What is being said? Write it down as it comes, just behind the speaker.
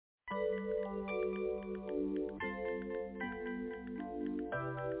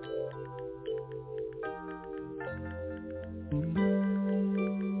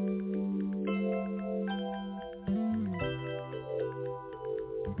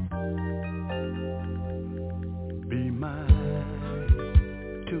Be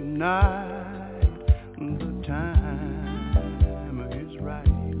mine tonight. The time is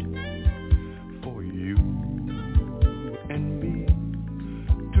right for you and me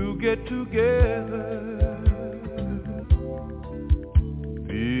to get together.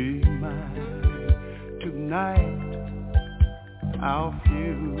 Be mine tonight. Our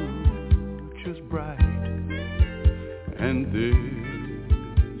future's bright, and this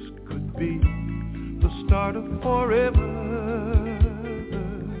could be the start of forever.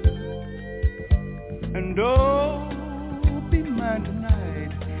 And oh, be mine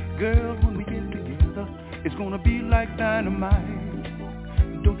tonight, girl, when we get together, it's gonna be like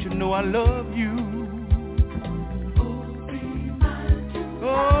dynamite. Don't you know I love you?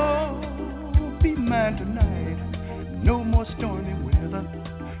 Oh, be mine tonight. No more stormy weather.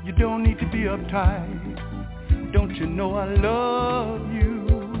 You don't need to be uptight. Don't you know I love you?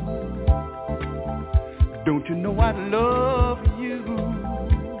 Don't you know I love you?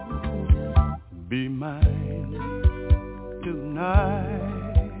 Be mine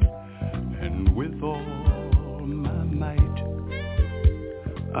tonight, and with all my might,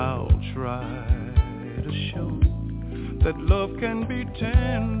 I'll try to show that love can be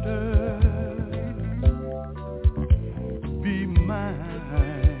tender. Be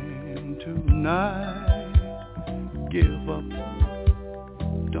mine tonight. Give up,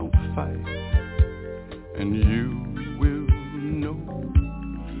 don't fight, and you will know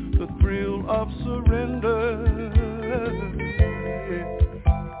the thrill of surrender.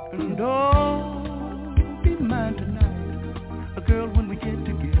 And oh, be mine tonight. A girl, when we get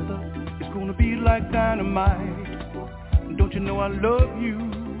together, it's gonna be like dynamite. Don't you know I love you?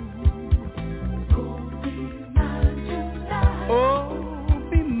 Oh,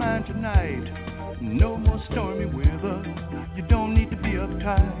 be mine tonight. No more stormy weather. You don't need to be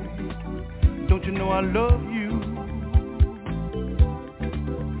uptight. Don't you know I love you?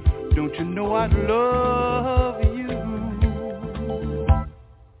 Don't you know I love you?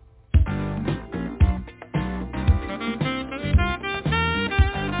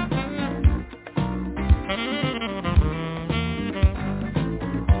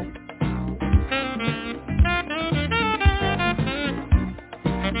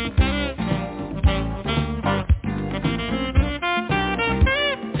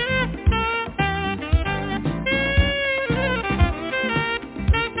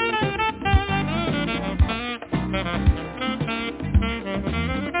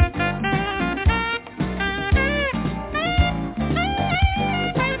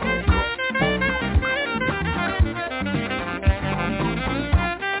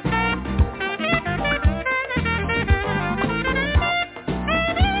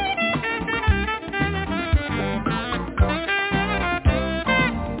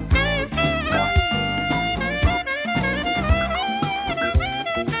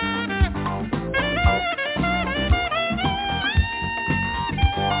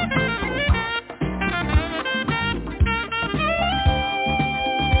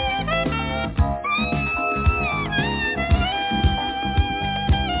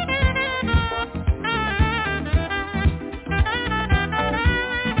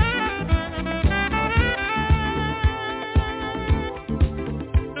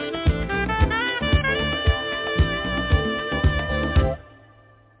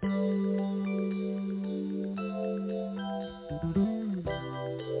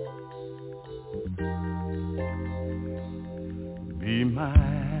 Be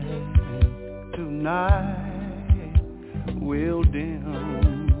mine tonight. We'll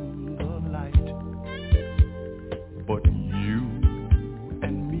dim the light, but you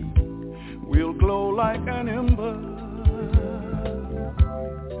and me will glow like an ember.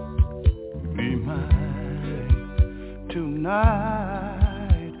 Be mine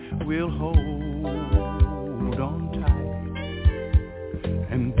tonight. We'll hold on tight,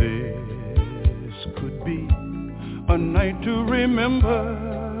 and this could be a night to remember.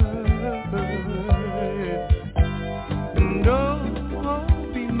 And oh,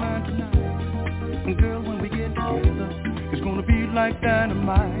 be mine tonight. And girl, when we get together, it's gonna be like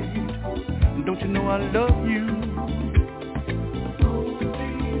dynamite. And don't you know I love you?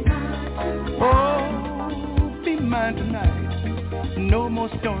 Oh, be mine tonight. No more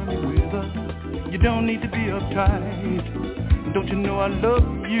stormy weather. You don't need to be uptight. Don't you know I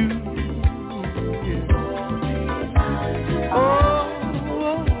love you? Oh,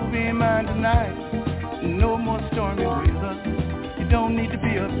 be mine tonight. No more stormy weather. You don't need to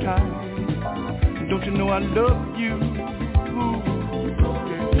be uptight. Don't you know I love you?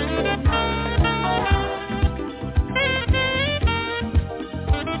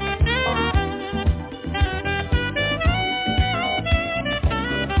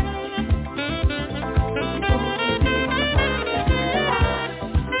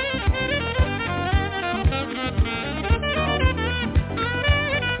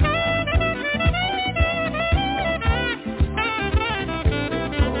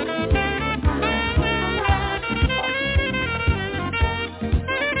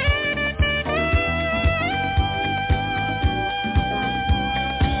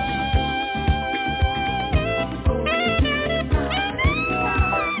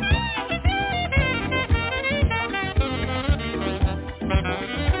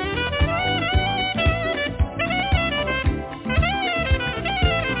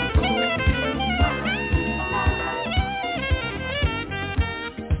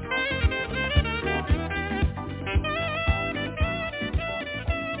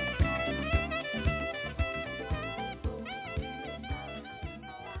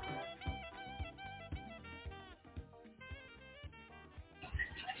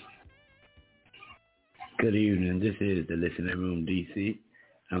 Good evening. This is the Listening Room DC.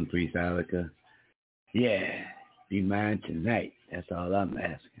 I'm Priest Ilika. Yeah, be mine tonight. That's all I'm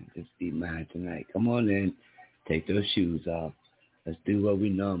asking. Just be mine tonight. Come on in. Take those shoes off. Let's do what we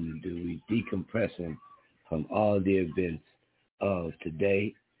normally do. We decompressing from all the events of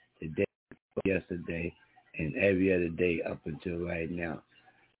today, yesterday, and every other day up until right now.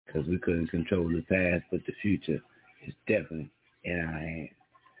 Because we couldn't control the past, but the future is definitely in our hands.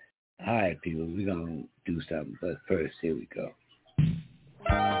 All right, people, we're going to do something. But first, here we go.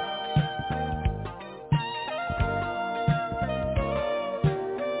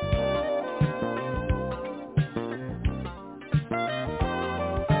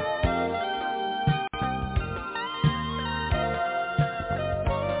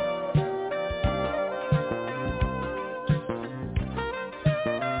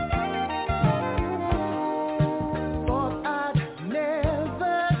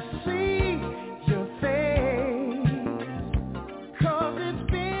 Cause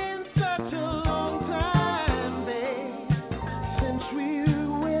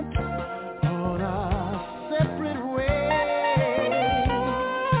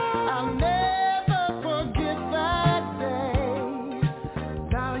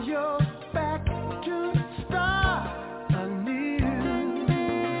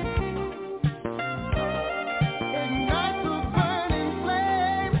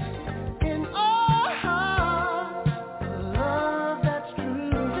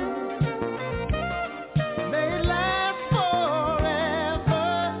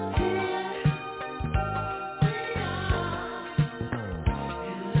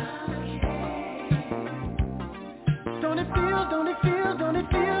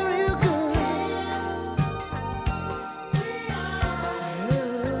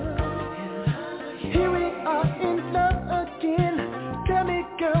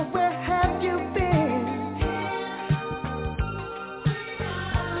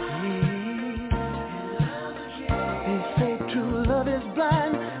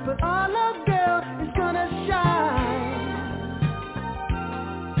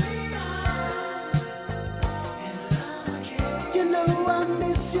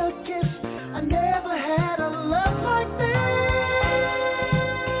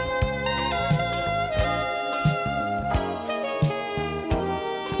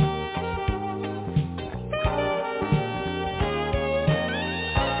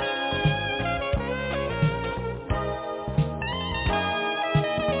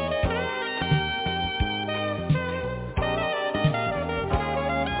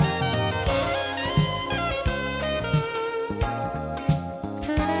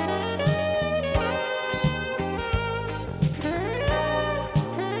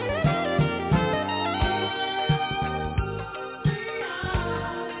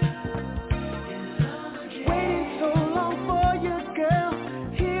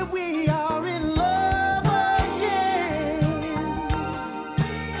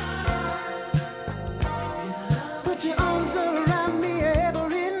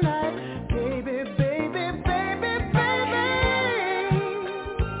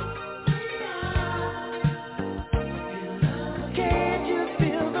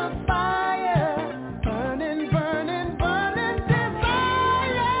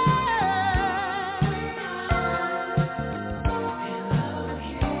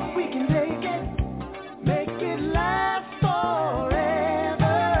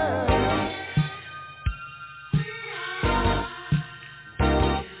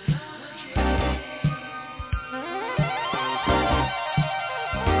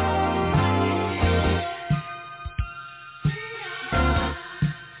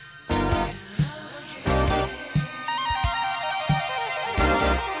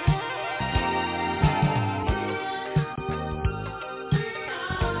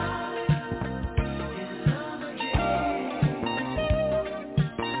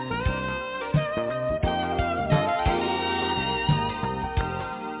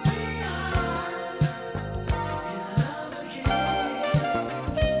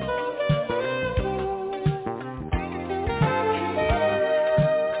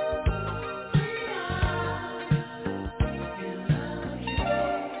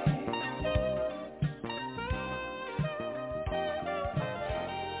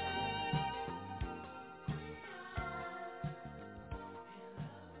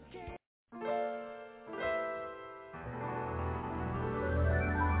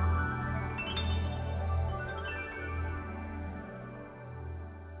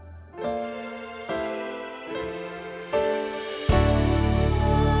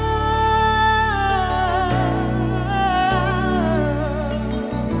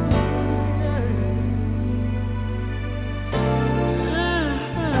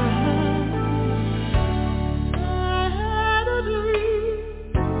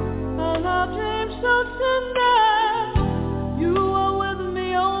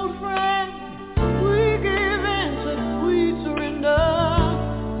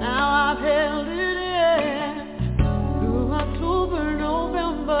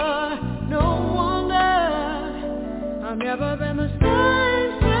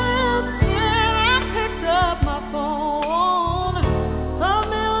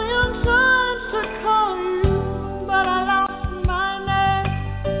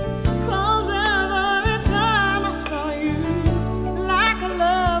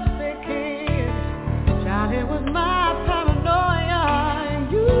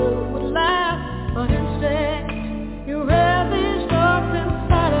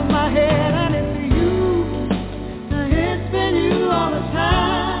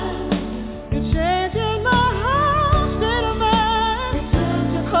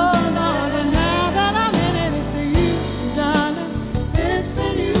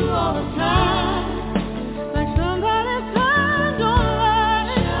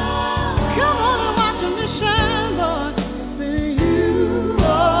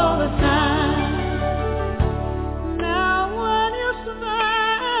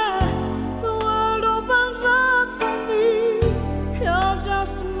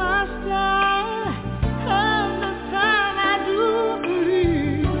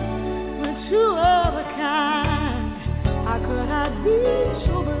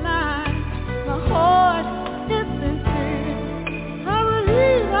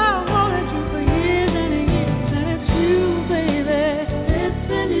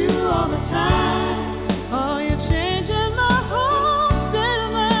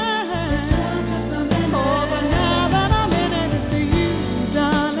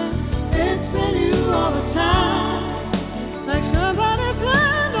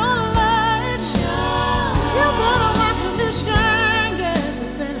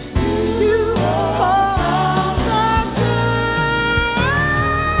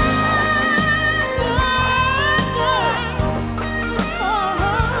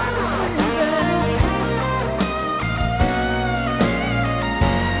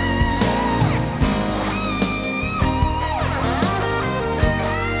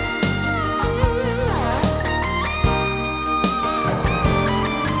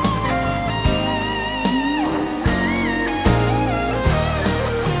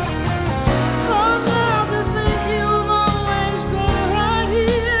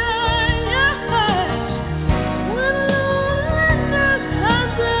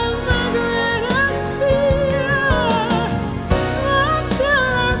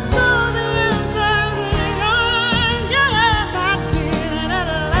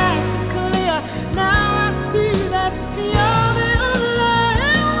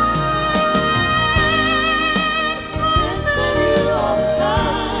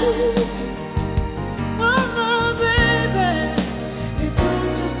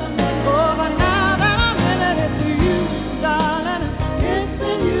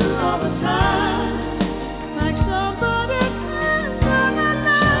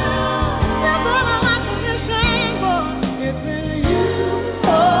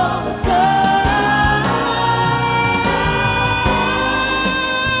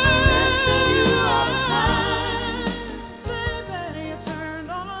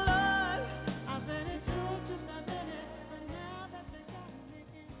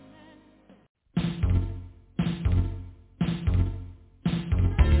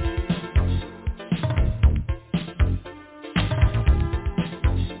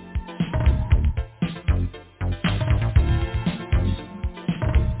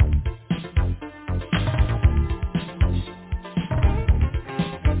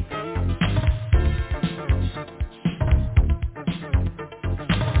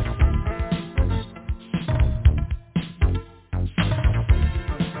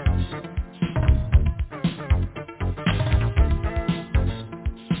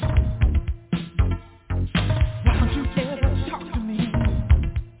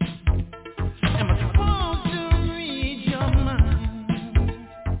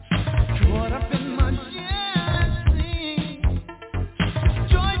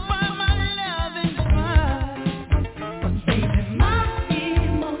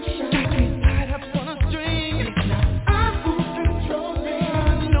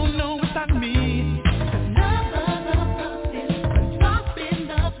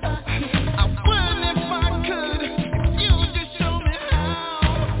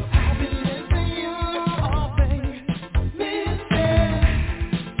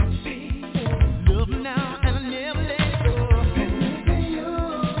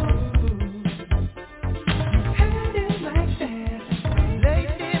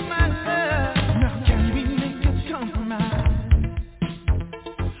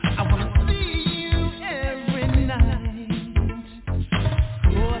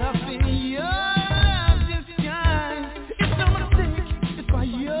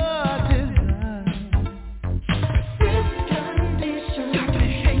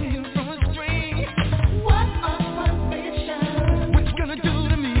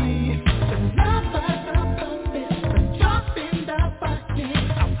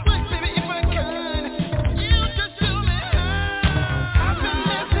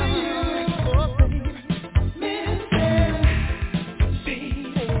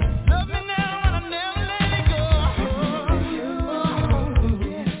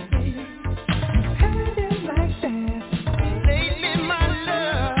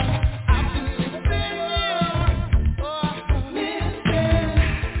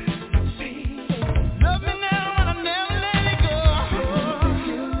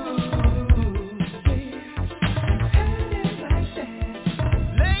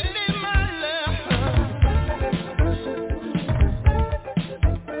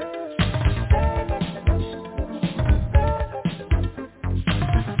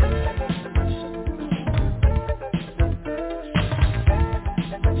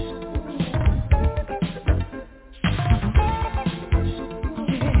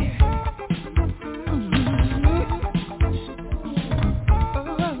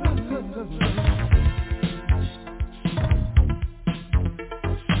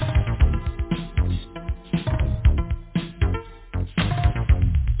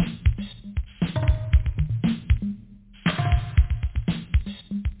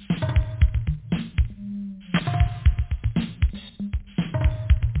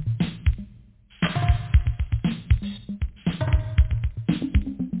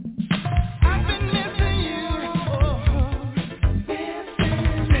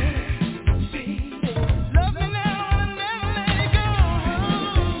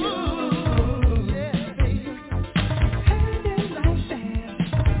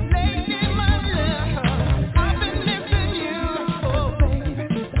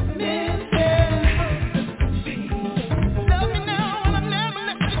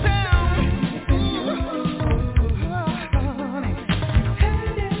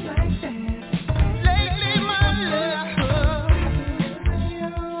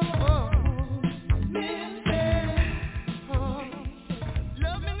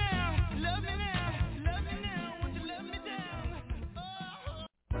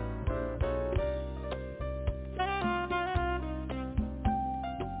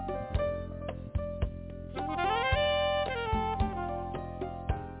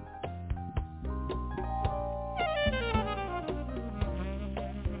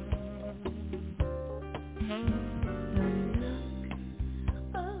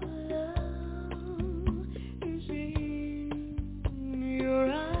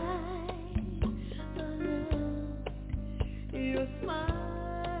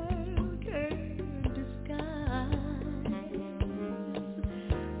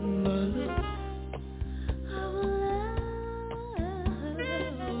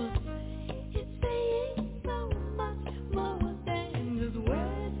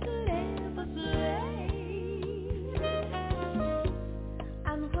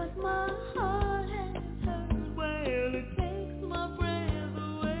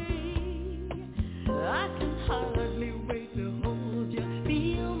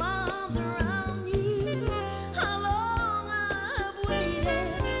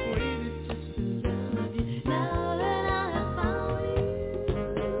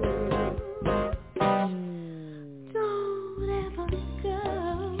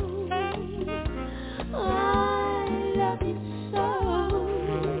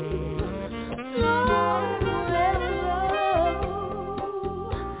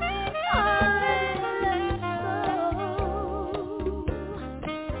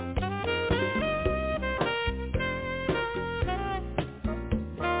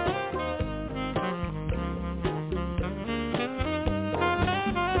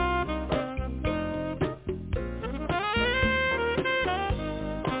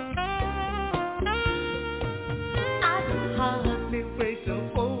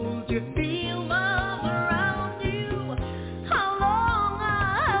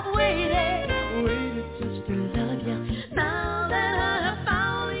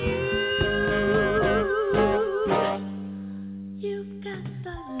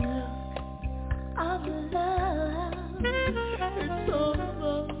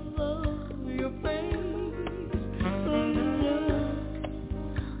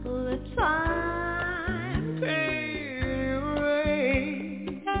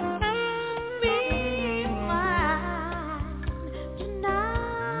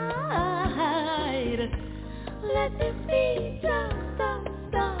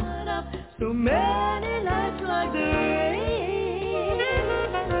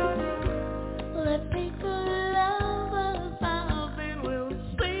Let's make a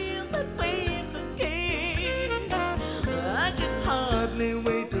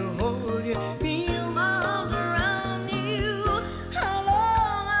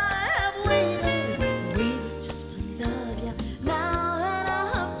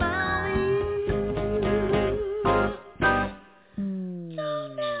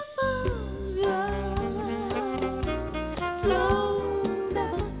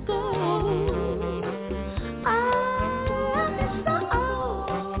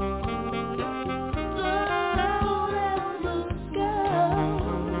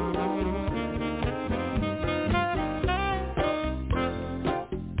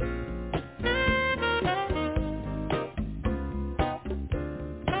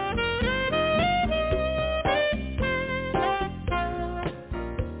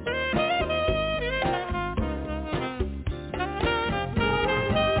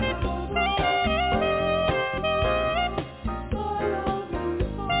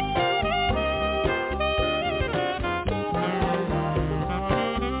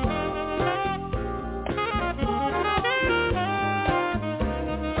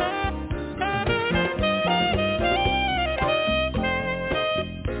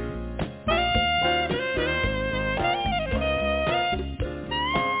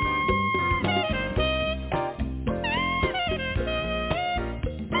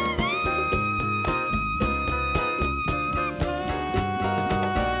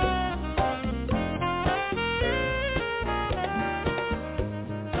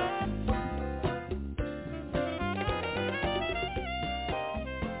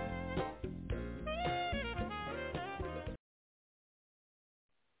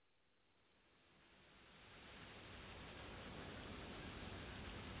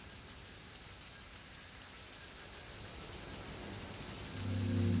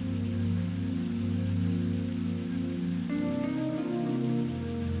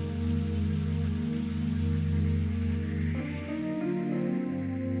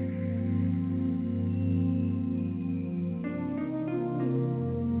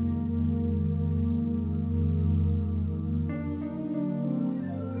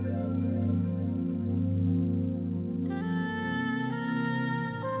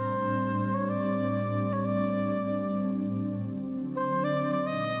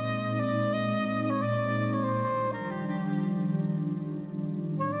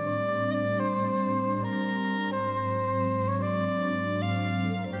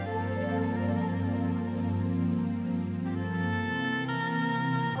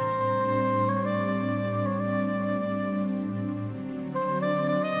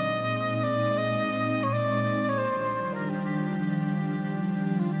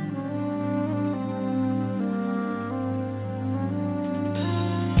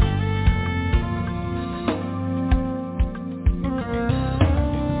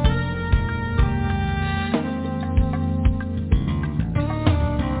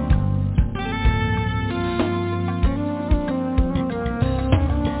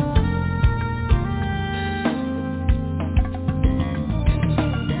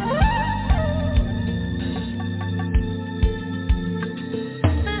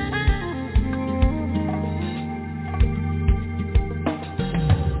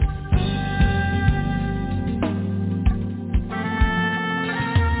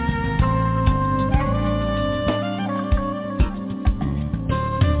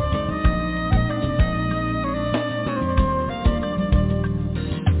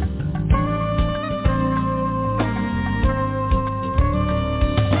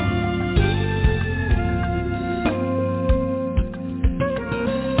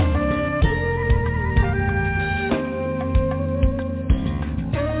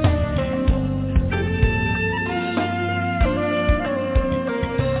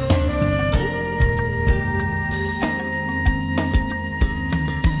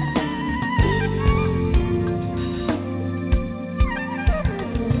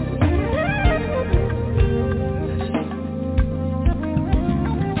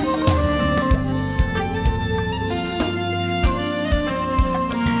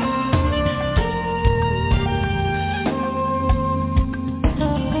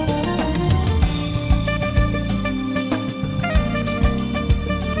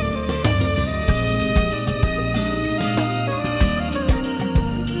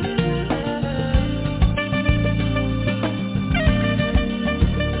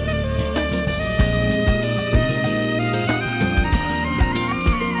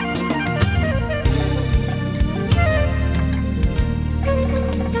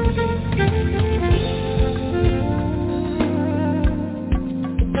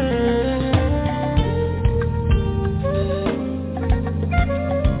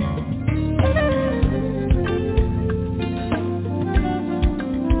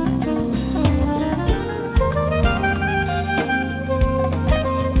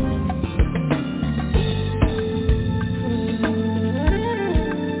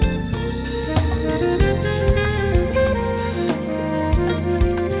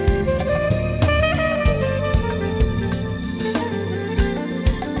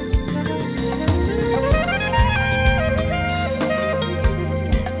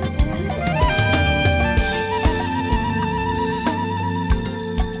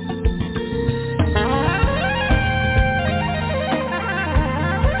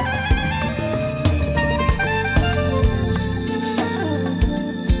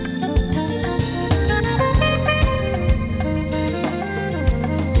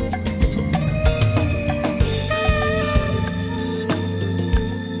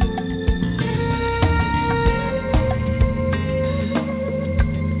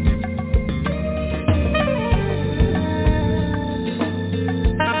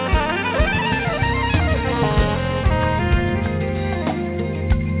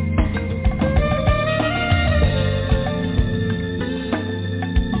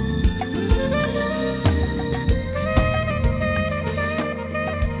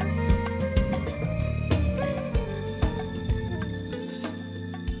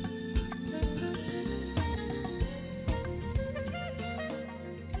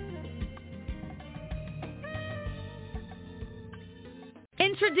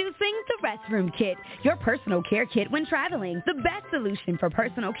Introducing the Restroom Kit, your personal care kit when traveling. The best solution for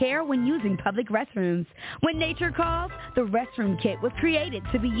personal care when using public restrooms. When nature calls, the Restroom Kit was created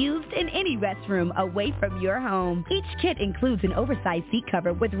to be used in any restroom away from your home. Each kit includes an oversized seat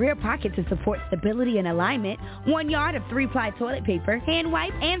cover with rear pocket to support stability and alignment, 1 yard of 3-ply toilet paper, hand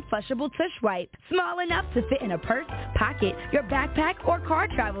wipe, and flushable tush wipe. Small enough to fit in a purse, pocket, your backpack, or car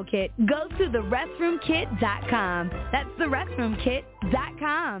travel kit. Go to therestroomkit.com. That's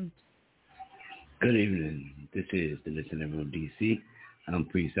therestroomkit.com. Good evening. This is the Listening Room DC. I'm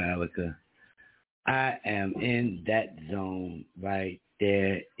Priest Ilika. I am in that zone right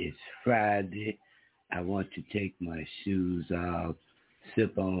there. It's Friday. I want to take my shoes off,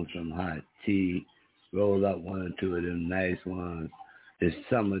 sip on some hot tea, roll up one or two of them nice ones. It's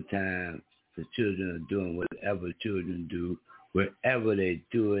summertime. The children are doing whatever children do, wherever they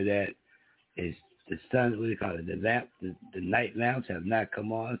do it at. It's the sun, what do you call it, the night lamps have not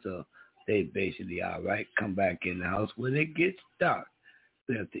come on, so they basically all right. Come back in the house when it gets dark.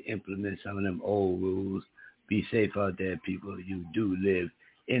 We have to implement some of them old rules. Be safe out there, people. You do live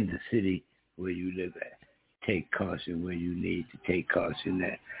in the city where you live at. Take caution where you need to take caution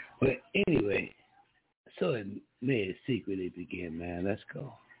at. But anyway, so it may secretly begin, man. Let's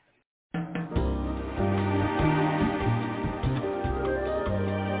go.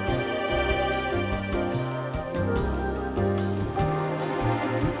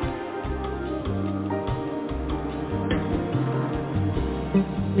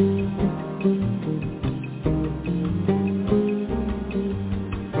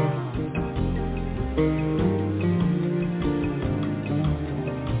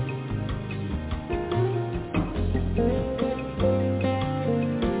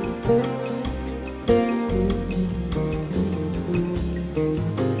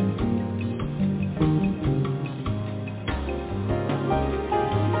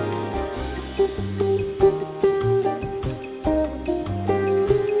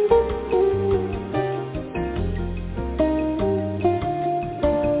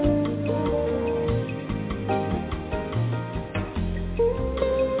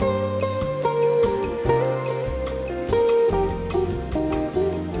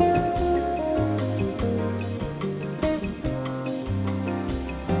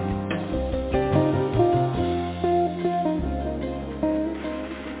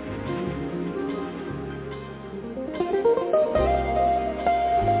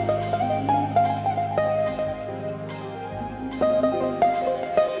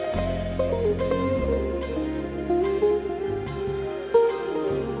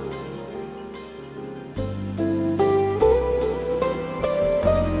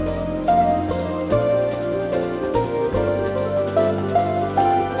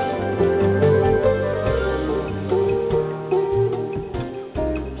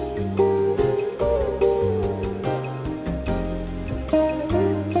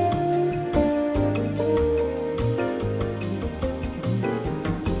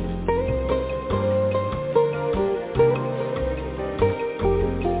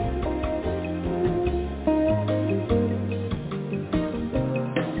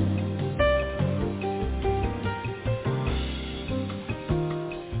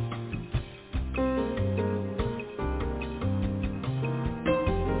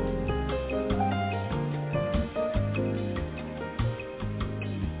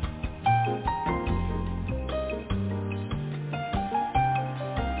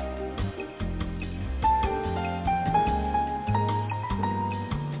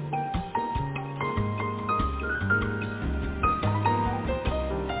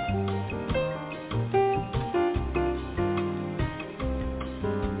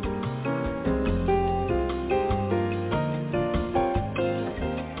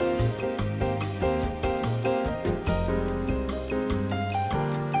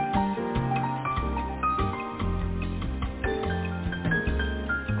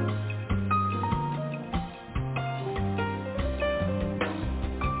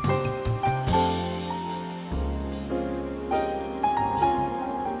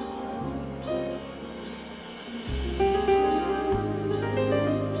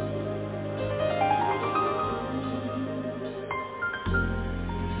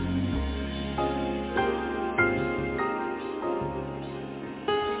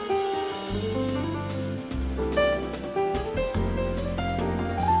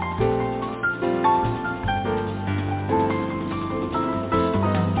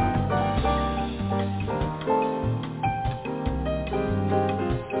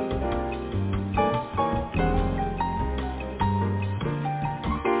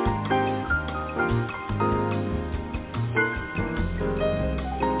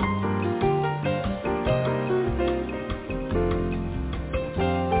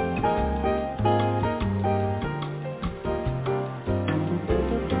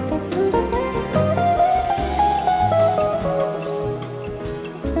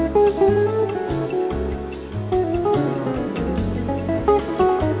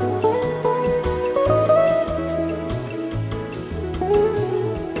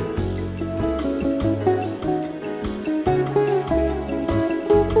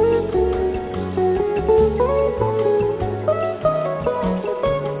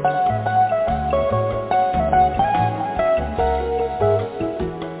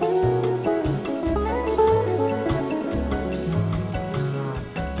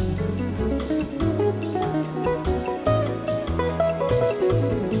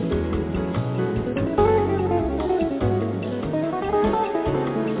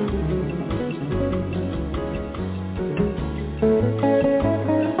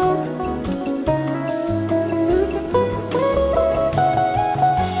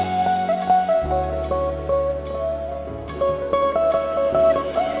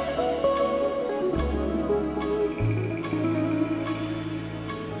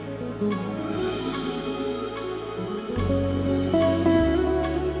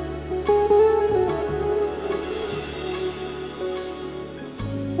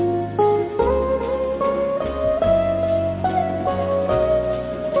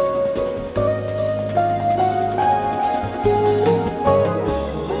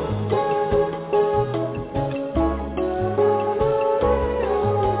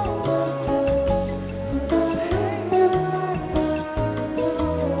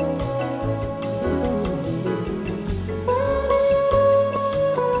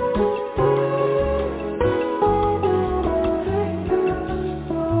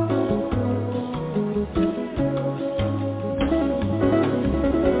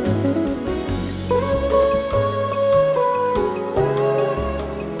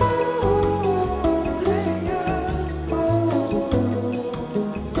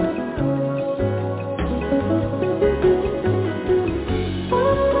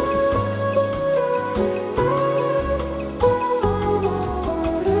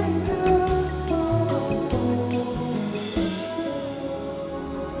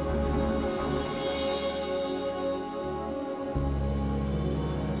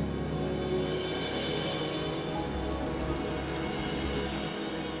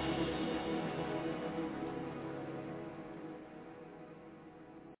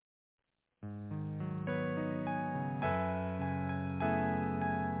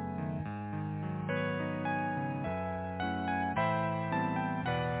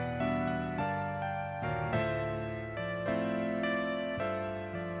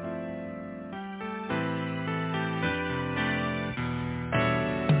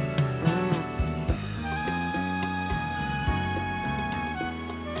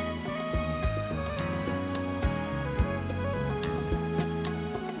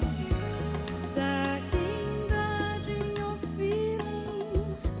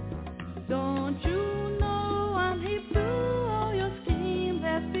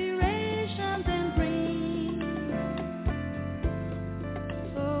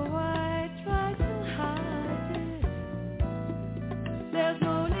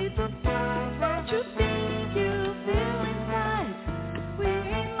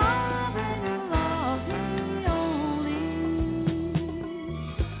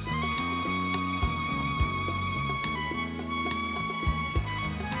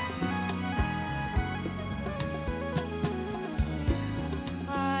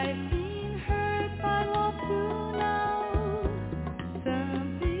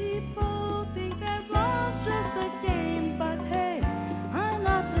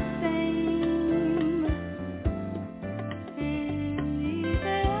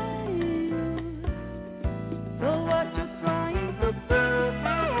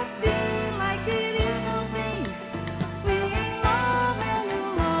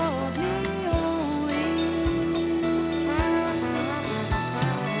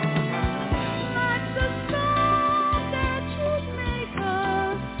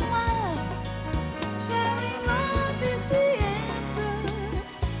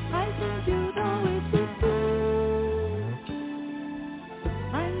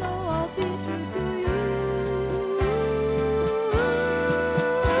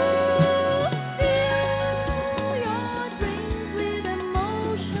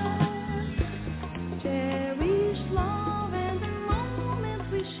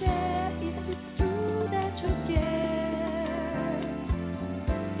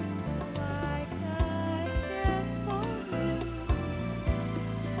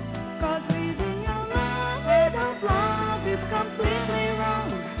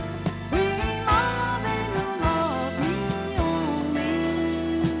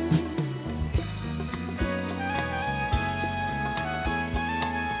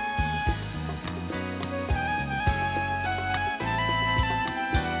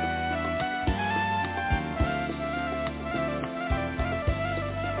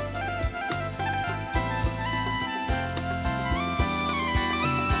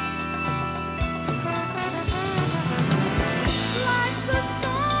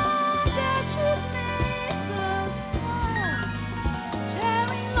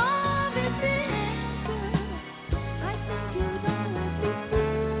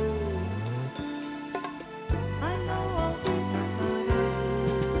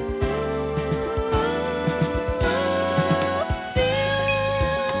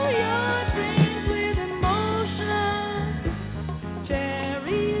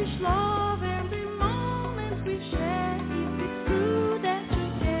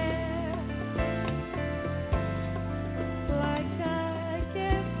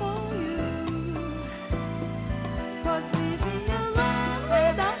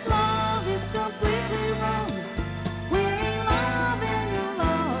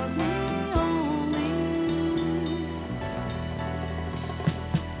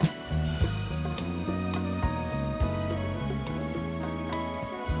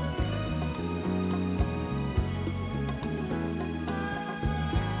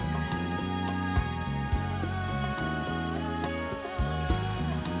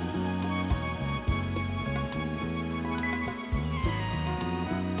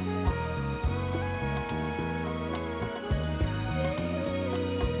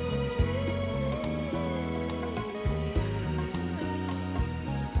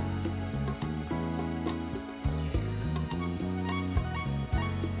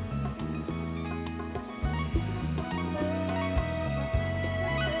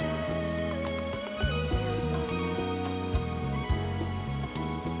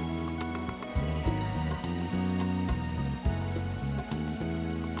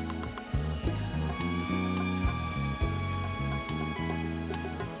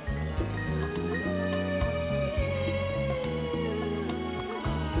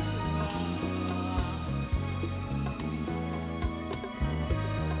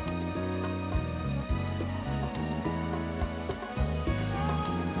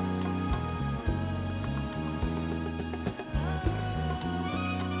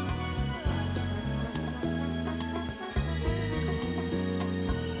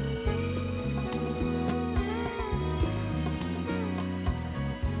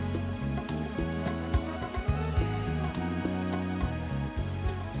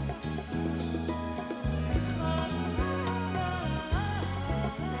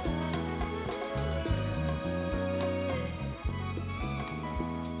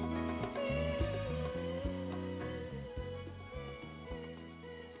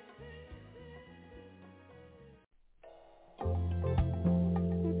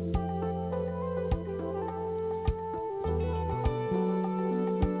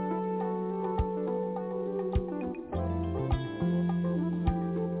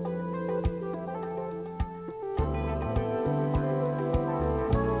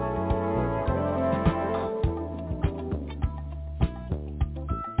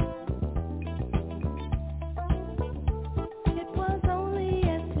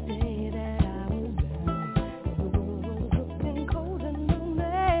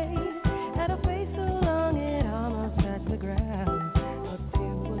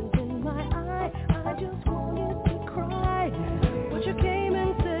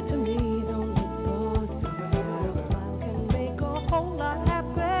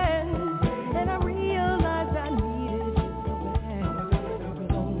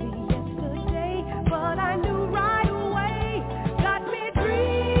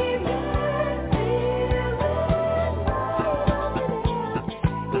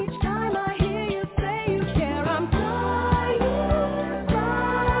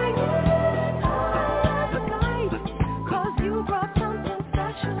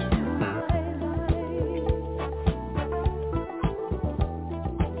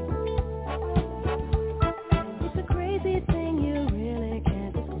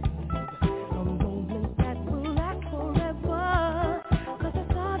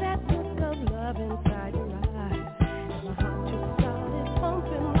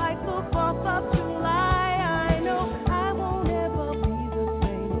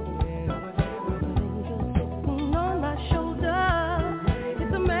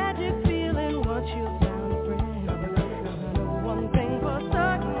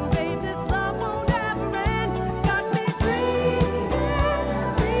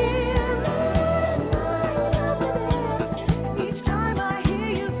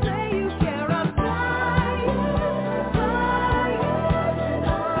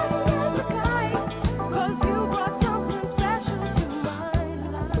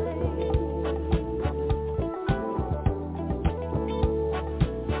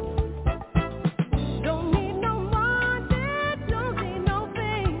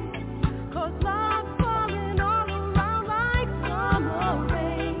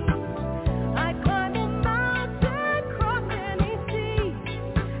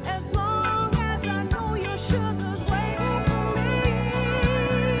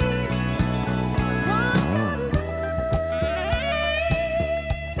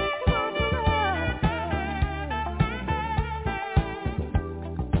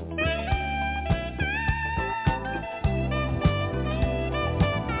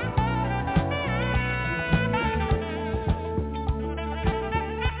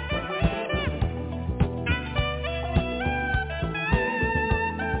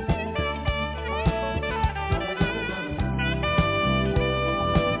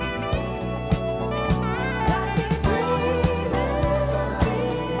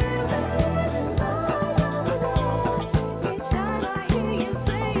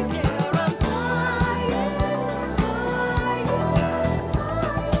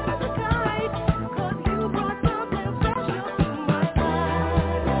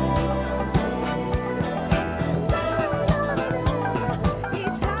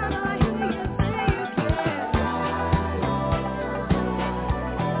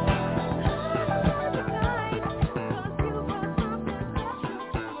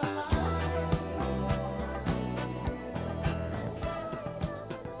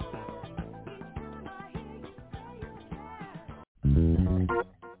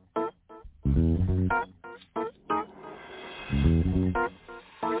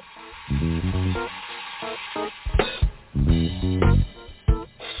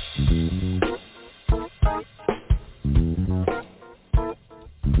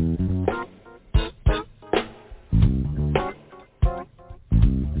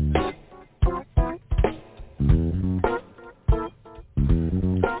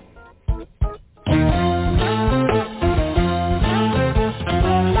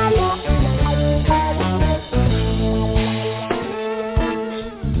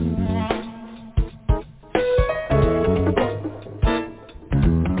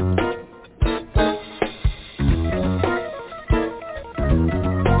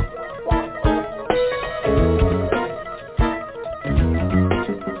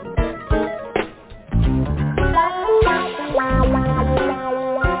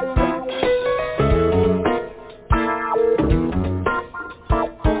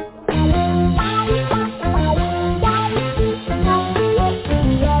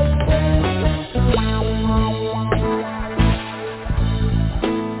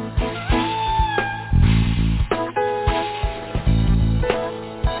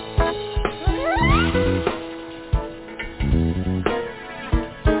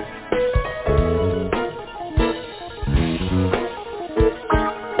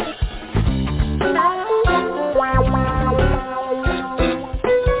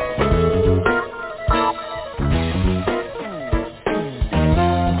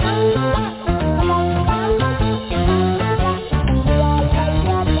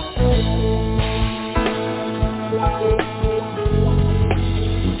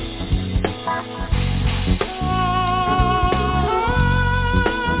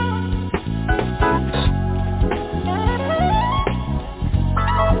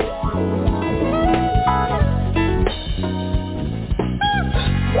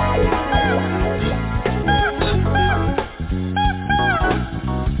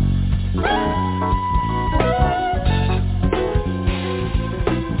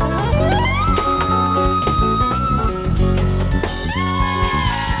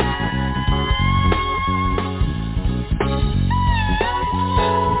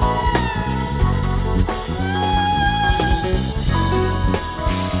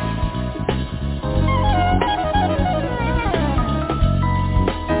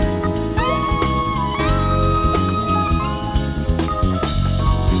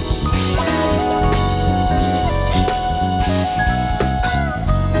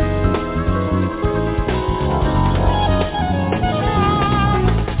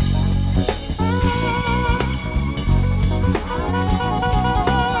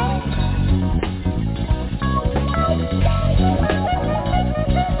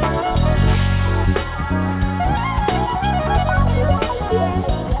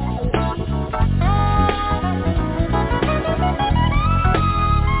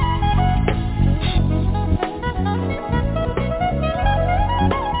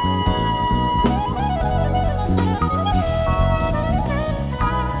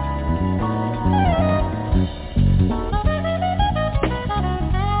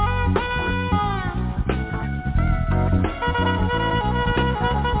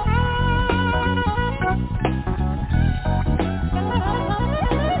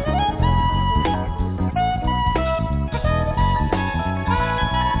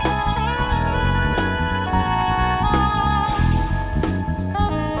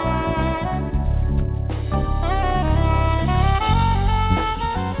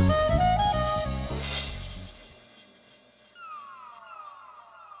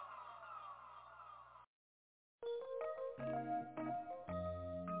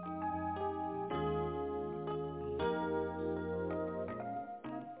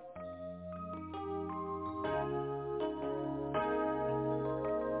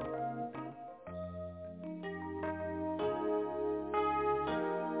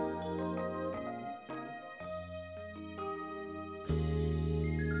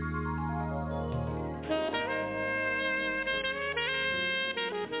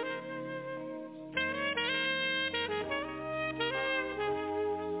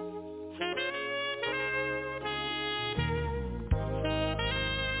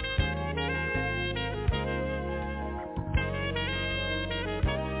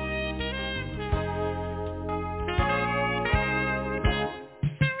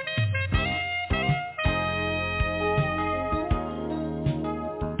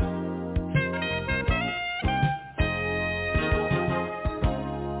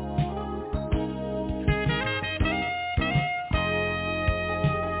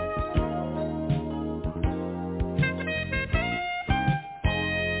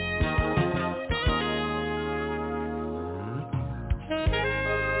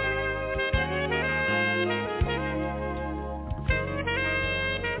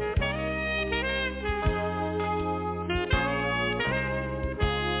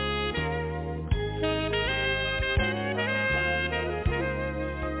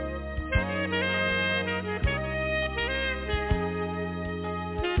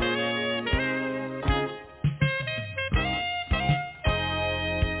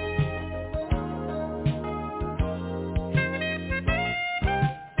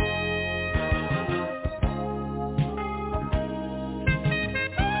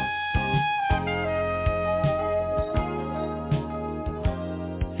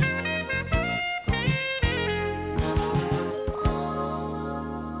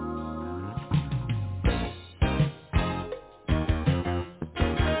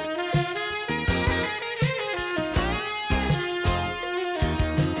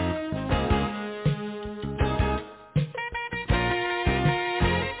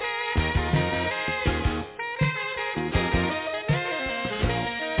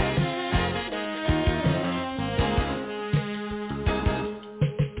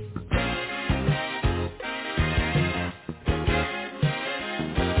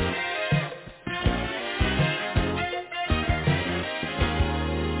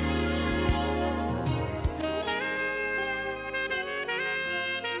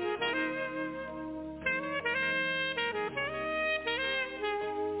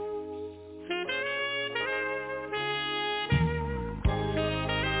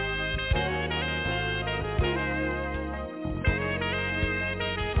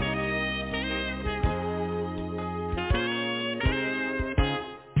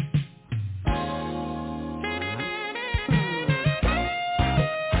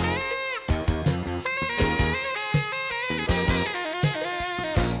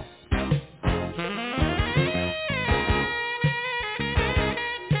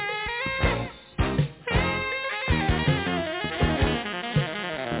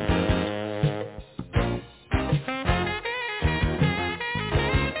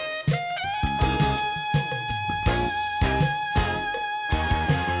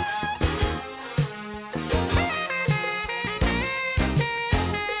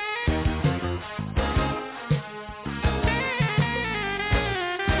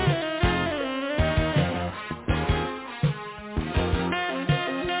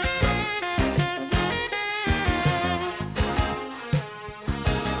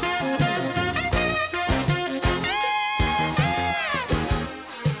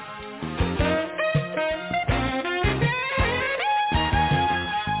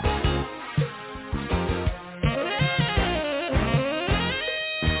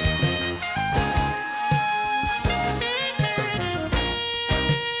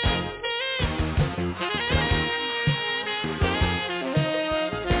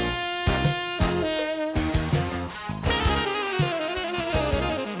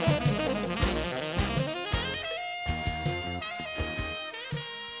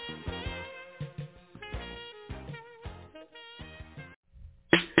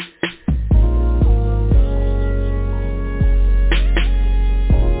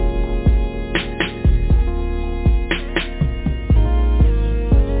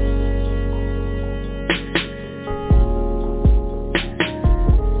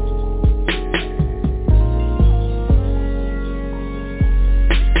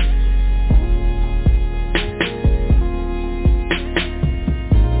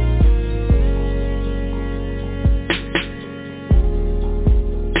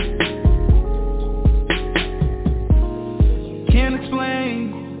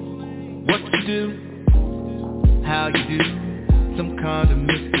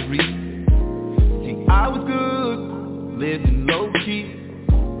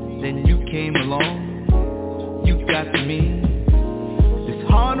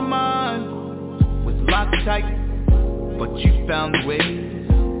 but you found a way.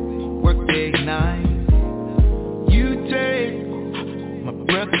 Work day and night. You take my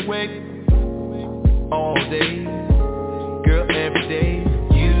breath away. All day, girl, every day.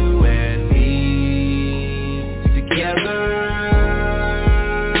 You and me together.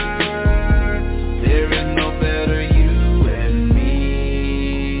 There is no better, you and me.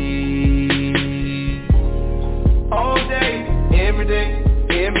 All day, every day,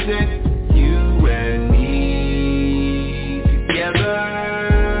 every day. You and me together.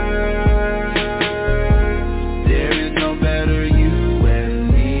 There is no better, you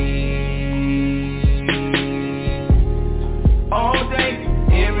and me. All day,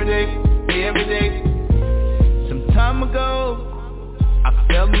 every day, every day. Some time ago, I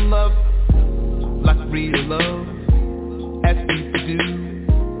fell in love, like real love, as people do.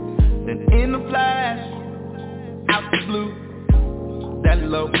 Then in a flash, out the blue, that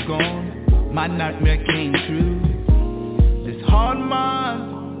love was gone. My nightmare came true. This heart of mine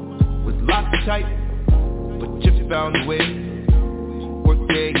was locked tight, but you found a way. Work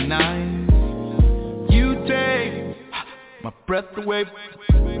day and night. You take my breath away.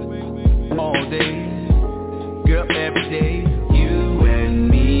 All day, girl, every day. You and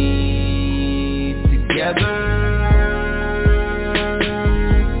me together.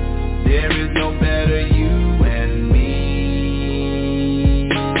 There is no better, you and me.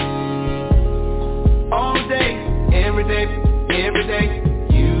 All day, every day, every day.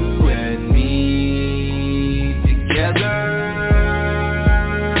 You and me together.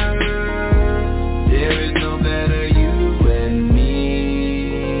 There is no better, you and me.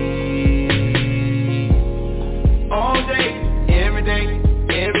 All day, every day,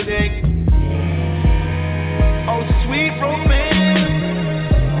 every day. Oh, sweet romance,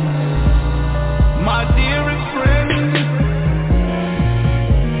 my dearest friend.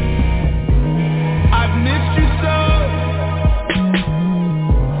 I've missed you so.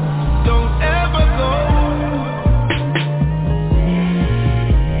 Don't ever go.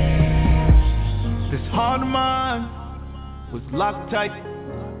 This heart of mine was locked tight,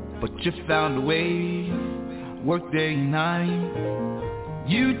 but you found a way. Work day and night.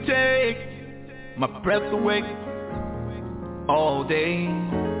 You take my breath away. All day,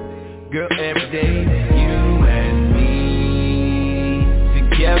 girl, every day. You and me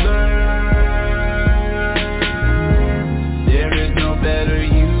together. There is no better,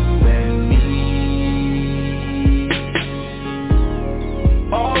 you and me.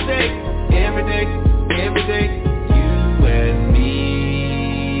 All day, every day, every day. You and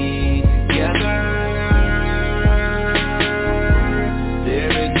me together.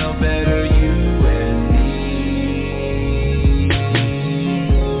 There is no better, you and me.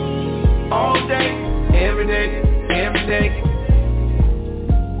 All day, every day, every day.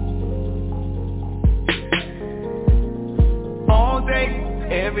 All day,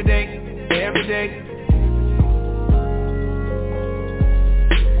 every day, every day.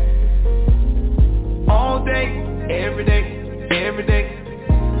 All day, every day, every day.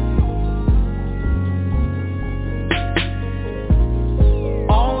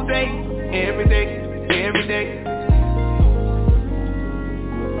 All day, every day, every day.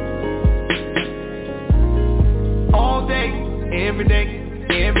 All day, every day,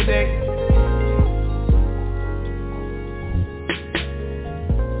 every day.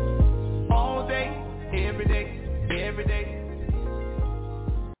 All day, every day, every day.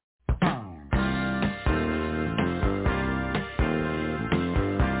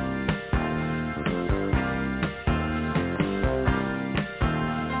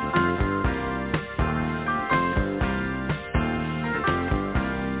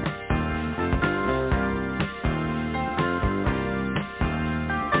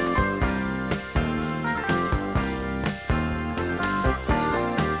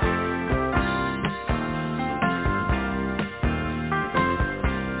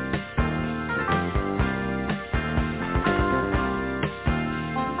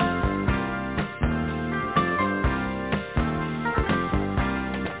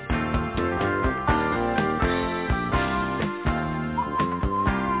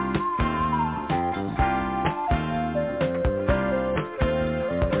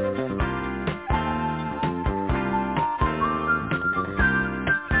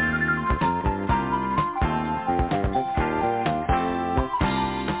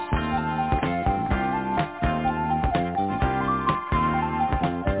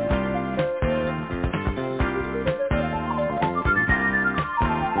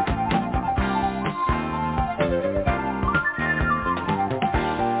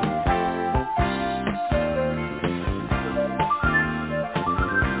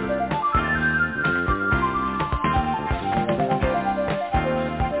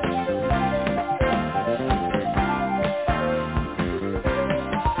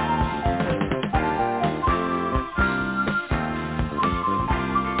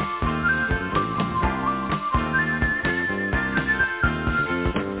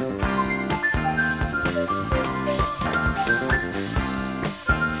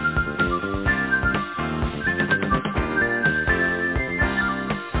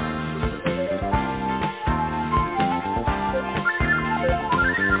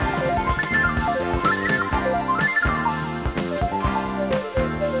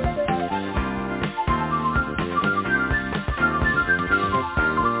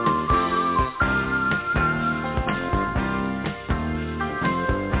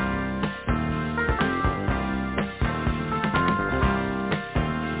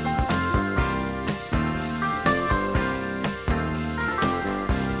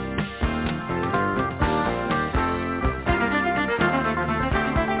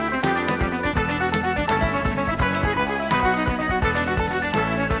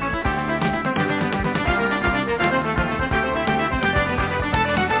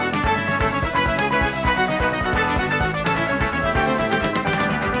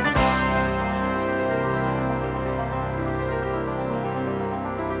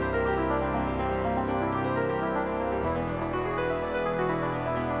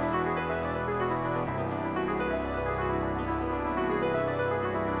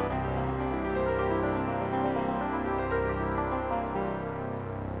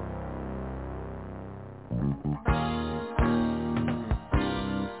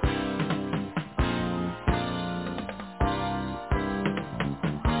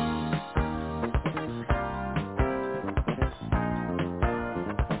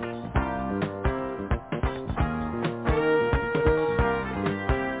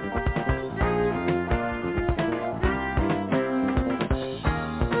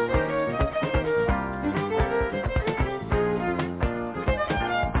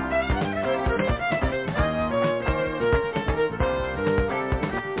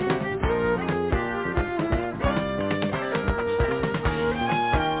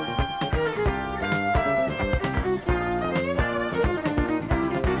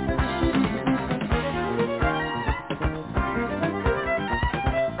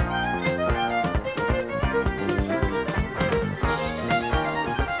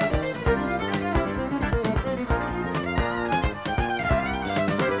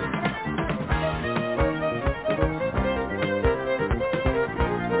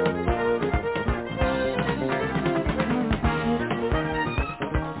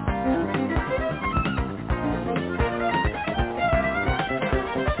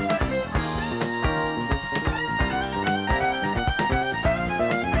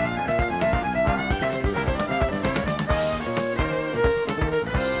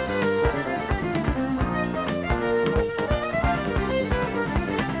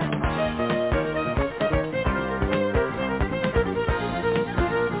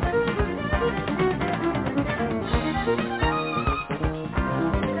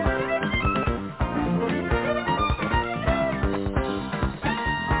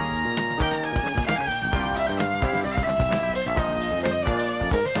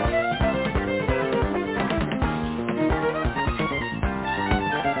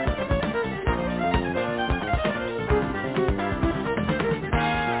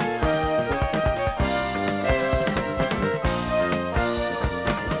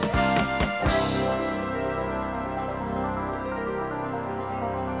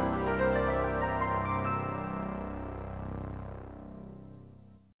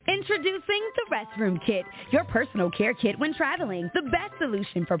 Introducing the Restroom Kit, your personal care kit when traveling. The best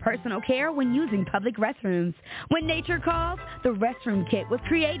solution for personal care when using public restrooms. When nature calls, the Restroom Kit was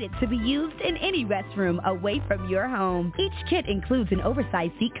created to be used in any restroom away from your home. Each kit includes an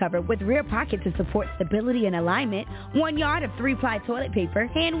oversized seat cover with rear pocket to support stability and alignment, 1 yard of 3-ply toilet paper,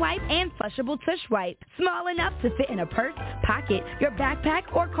 hand wipe, and flushable tush wipe. Small enough to fit in a purse, pocket, your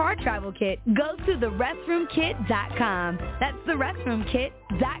backpack, or car travel kit. Go to therestroomkit.com. That's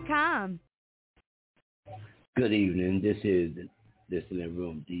therestroomkit.com. Good evening. This is the Listening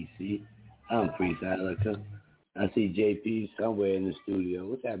Room DC. I'm Priest Ilika. I see JP somewhere in the studio.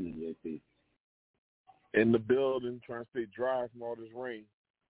 What's happening, JP? In the building, trying to stay dry from all this rain.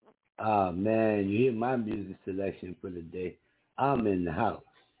 Oh, man, you hear my music selection for the day. I'm in the house,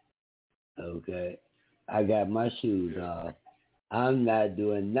 okay? I got my shoes off. I'm not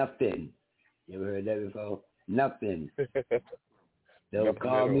doing nothing. You ever heard that before? Nothing. Don't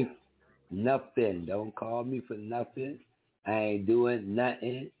call me nothing. Don't call me for nothing. I ain't doing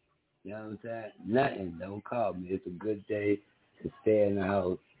nothing. You know what I'm saying? Nothing. Don't call me. It's a good day to stay in the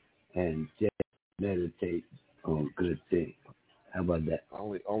house and just meditate on good things. How about that?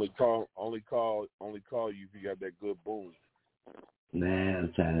 Only call you if you got that good boom. Man,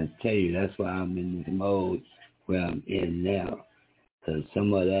 I'm trying to tell you, that's why I'm in this mode where I'm in now. Because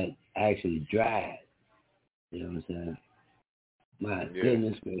some of that actually drives. You know what I'm saying? My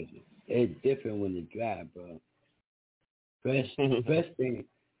goodness gracious. It's different when it dry, bro. Fresh and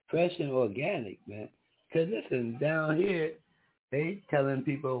organic, man. Because listen, down here, they telling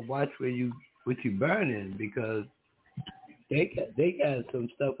people watch what you burning because they got some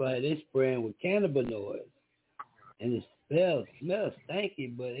stuff out there they spraying with cannabinoids. And it smells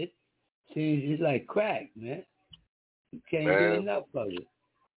stanky, but it seems it's like crack, man. You can't get enough of it.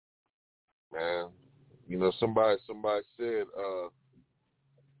 Man, you know, somebody said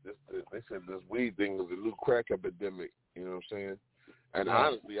they said this weed thing was a new crack epidemic. You know what I'm saying? And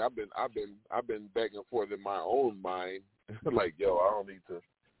honestly, I've been back and forth in my own mind, like, yo, I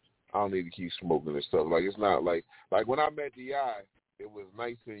don't need to keep smoking and stuff. Like, it's not like when I met D.I., it was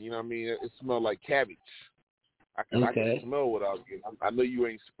nice and, you know what I mean? It smelled like cabbage. I can smell what I was getting. I know you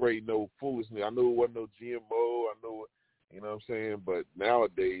ain't sprayed no foolishness. I know it wasn't no GMO. I know, you know what I'm saying? But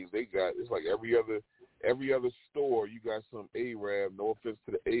nowadays it's like every other store you got some Arab. No offense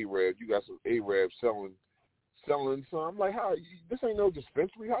to the Arab, you got some Arab selling some. I'm like, how this ain't no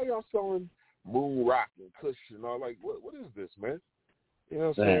dispensary? How y'all selling Moon Rock and Kush and all? Like, what is this, man? You know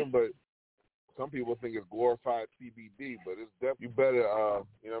what I'm saying? But some people think it's glorified CBD, but it's definitely better.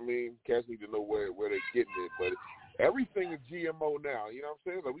 You know what I mean? Cats need to know where they're getting it, but everything is GMO now. You know what I'm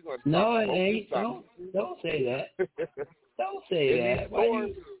saying? Like, we're gonna no, it ain't. Don't say that. Don't say that.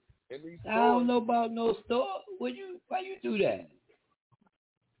 I don't know about no store. Why you do that?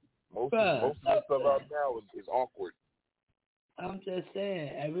 Most of the stuff out now is awkward. I'm just saying,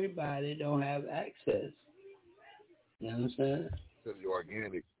 everybody don't have access. You know what I'm saying? To the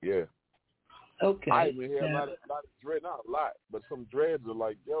organic, yeah. Okay. I even hear a lot of dread, not a lot, but some dreads are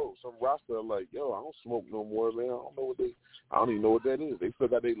like, yo, some Rasta are like, yo, I don't smoke no more, man. I don't even know what that is. They still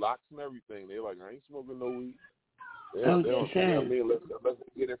got their locks and everything. They're like, I ain't smoking no weed. They don't, you know what I mean? Unless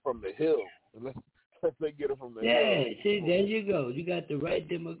they get it from the hill. Unless they get it from the hill. Yeah, see, there you go. You got the right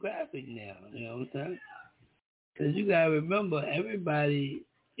demographic now. You know what I'm saying? Because you got to remember, everybody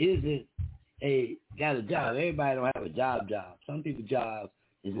got a job. Everybody don't have a job. Some people's job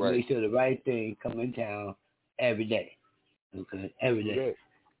is to make sure the right thing come in town every day. Okay? Every day. Yeah.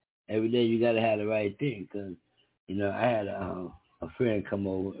 Every day you got to have the right thing. Because, you know, I had a friend come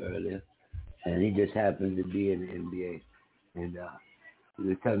over earlier, and he just happened to be in the NBA. And he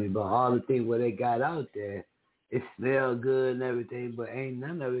was telling me about all the things where they got out there. It smelled good and everything, but ain't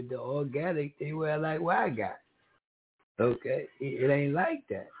none of it the organic thing where I got. Okay? It ain't like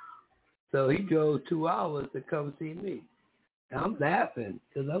that. So he drove 2 hours to come see me. And I'm laughing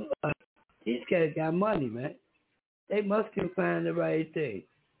because I'm like, these cats got money, man. They must can find the right thing.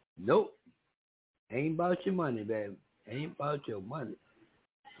 Nope. Ain't about your money, baby. Ain't about your money.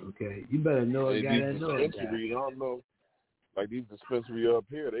 Okay? You better know a guy that knows that. I don't know. Like these dispensaries up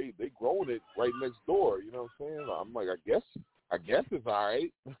here, they growing it right next door. You know what I'm saying? I'm like, I guess it's all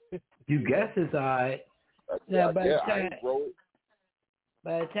right. You guess it's all right. Now, by the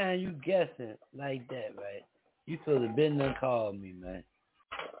time you guessing like that, right, you feel the business call me, man.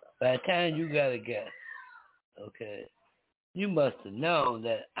 By the time you got to guess, okay, you must have known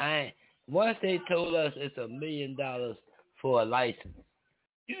that once they told us it's $1 million for a license,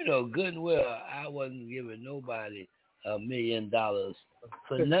 you know good and well I wasn't giving nobody $1 million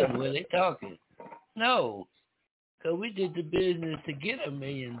for nothing when they talking. No, because we did the business to get $1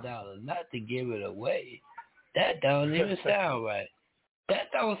 million, not to give it away. That don't even sound right.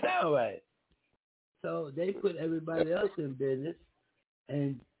 That don't sound right. So they put everybody else in business,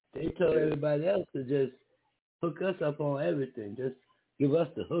 and they told everybody else to just hook us up on everything. Just give us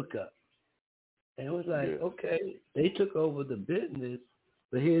the hookup. And it was like, okay, they took over the business,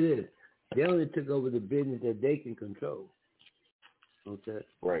 but here it is. They only took over the business that they can control. Okay?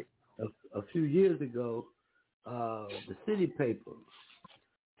 Right. A few years ago, the city paper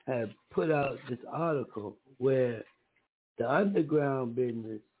had put out this article where the underground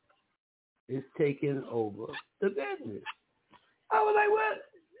business is taking over the business. I was like, what?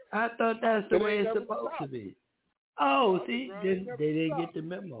 I thought that's the way it's supposed to be. Oh, see, they didn't get the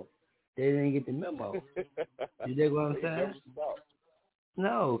memo. They didn't get the memo. You dig what I'm saying?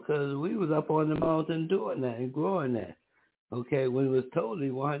 No, because we was up on the mountain doing that and growing that. Okay, when it was totally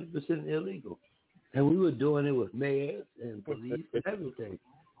 100% illegal. And we were doing it with mayors and police and everything.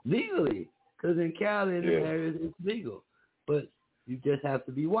 Legally. Because in Cali and the areas it's legal. But you just have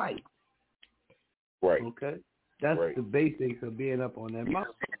to be white. Right. Okay? That's the basics of being up on that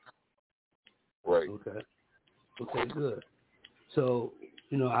mountain. Right. Okay, good. So,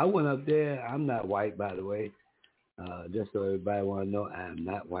 you know, I went up there. I'm not white, by the way. Just so everybody want to know, I am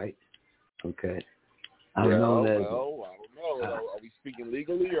not white. Okay? I don't know. Are we speaking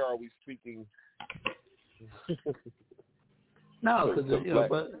legally or are we speaking... No, because you know,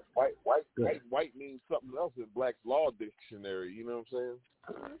 but white means something else in Black's Law Dictionary. You know what I'm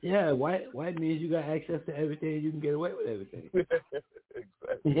saying? Yeah, white means you got access to everything. You can get away with everything. Exactly.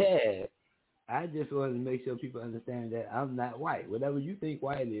 Yeah, I just wanted to make sure people understand that I'm not white. Whatever you think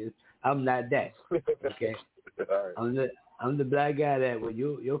white is, I'm not that. Okay, right. I'm the black guy that when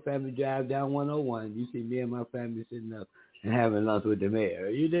your family drive down 101, you see me and my family sitting up and having lunch with the mayor.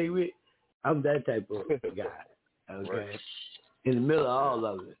 You dig me? I'm that type of guy. Okay. Right. In the middle of all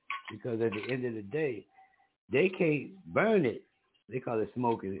of it. Because at the end of the day, they can't burn it. They call it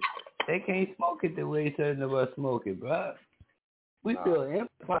smoking it. They can't smoke it the way certain of us smoke it, bro. We feel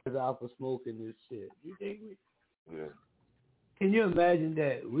empires out for smoking this shit. You think we? Yeah. Can you imagine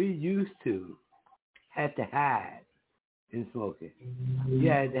that we used to have to hide in smoking? You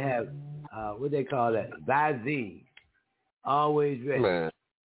had to have, what they call that, Visine. Always ready. Man.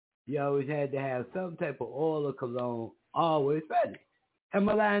 You always had to have some type of oil or cologne always ready. Am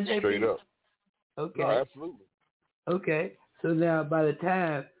I lying, JP? Straight up. Okay. No, absolutely. Okay. So now by the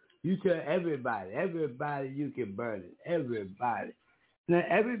time you tell everybody you can burn it, everybody. Now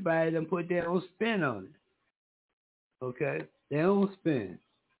everybody done put their own spin on it. Okay? Their own spin.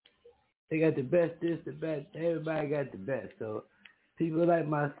 They got the best this, the best. Everybody got the best. So people like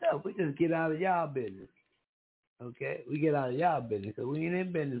myself, we just get out of y'all business. Okay? We get out of y'all business because we ain't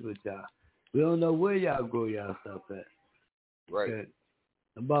in business with y'all. We don't know where y'all grow y'all stuff at. Right. Okay?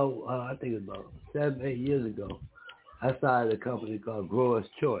 About, I think it's about 7-8 years ago, I started a company called Growers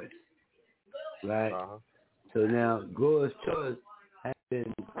Choice. Right? Uh-huh. So now Growers Choice has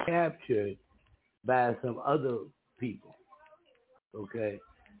been captured by some other people. Okay?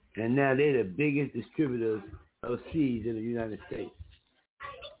 And now they're the biggest distributors of seeds in the United States.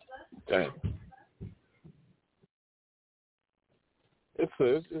 Damn. It's I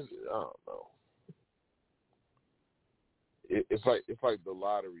don't know. It's like the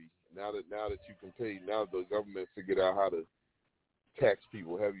lottery. Now that you can pay, now the government figured out how to tax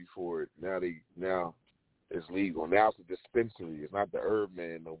people heavy for it. Now it's legal. Now it's a dispensary. It's not the herb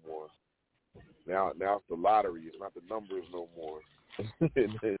man no more. Now it's the lottery. It's not the numbers no more.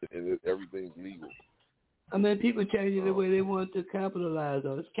 and everything's legal. I mean, people changing the way they want to capitalize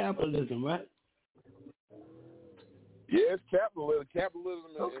on. It's capitalism, right? Yeah, it's capitalism.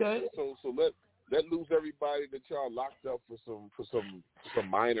 Okay. And so let loose everybody that y'all locked up for some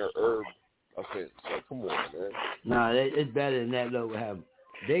minor herb offense. Like, come on, man. Nah, it's better than that. Though,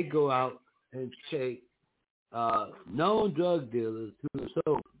 they go out and take known drug dealers who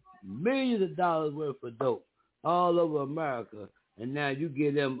sold millions of dollars worth of dope all over America, and now you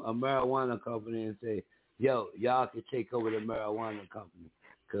give them a marijuana company and say, yo, y'all can take over the marijuana company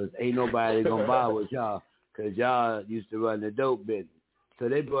because ain't nobody going to buy with y'all because y'all used to run the dope business. So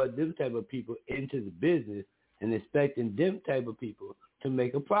they brought them type of people into the business and expecting them type of people to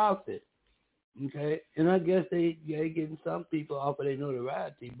make a profit. Okay? And I guess they getting some people off of their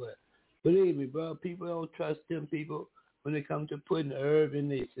notoriety, but believe me, bro, people don't trust them people when it comes to putting herb in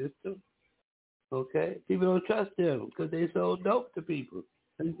their system. Okay? People don't trust them because they sold dope to people.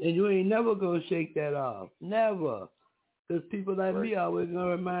 And you ain't never going to shake that off. Never. Because people like me always going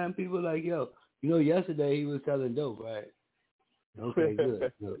to remind people like, yo, yesterday he was selling dope, right? Okay,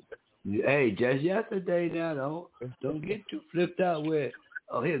 good. Hey, just yesterday now, don't get too flipped out with,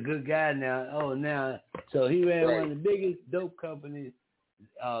 oh, he's a good guy now. Oh, now. So he ran one of the biggest dope companies,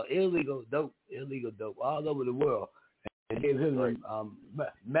 illegal dope all over the world. And gave him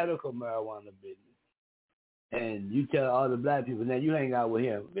medical marijuana business. And you tell all the black people, now you hang out with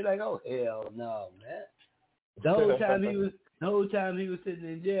him. Be like, oh, hell no, man. The whole time he was sitting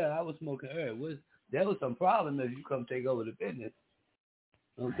in jail, I was smoking herb. There was some problem if you come take over the business.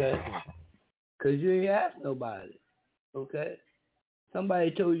 Okay? Because you ain't asked nobody. Okay?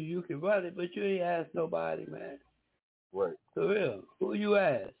 Somebody told you can run it, but you ain't asked nobody, man. Right. For real. Who you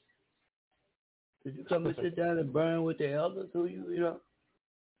asked? Did you come and sit down and burn with the elders? Who you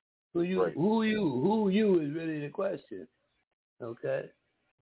is really the question. Okay?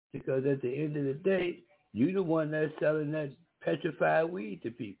 Because at the end of the day, you the one that's selling that petrified weed to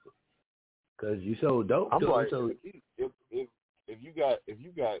people. Because you sold dope. I'm like, if you got,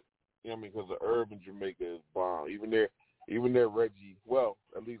 because the herb in Jamaica is bomb. Even their Reggie, well,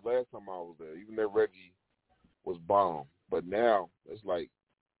 at least last time I was there, even their Reggie was bomb. But now it's like,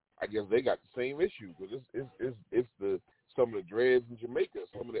 I guess they got the same issue because it's some of the dreads in Jamaica,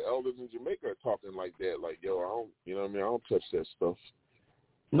 some of the elders in Jamaica are talking like that, like, yo, I don't touch that stuff.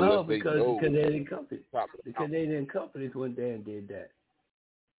 No, because Canadian companies. The Canadian companies went there and did that.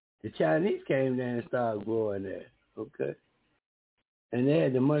 The Chinese came there and started growing there, okay? And they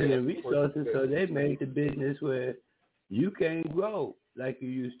had the money and resources, so they made the business where you can't grow like you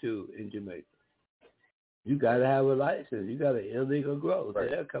used to in Jamaica. You got to have a license. You got an illegal growth. Right.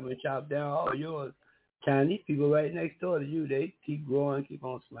 So they'll come and chop down all yours. Chinese people right next door to you, they keep growing, keep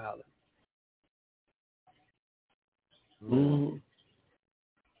on smiling. Mm-hmm.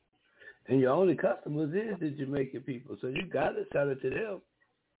 And your only customers is the Jamaican people, so you got to sell it to them.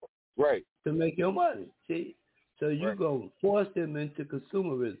 Right. To make your money. See? So you're going to force them into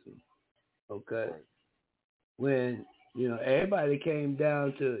consumerism. Okay? Right. When, everybody came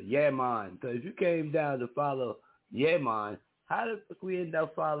down to Yemen. So if you came down to follow Yemen, how did we end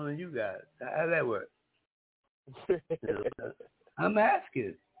up following you guys? How did that work? I'm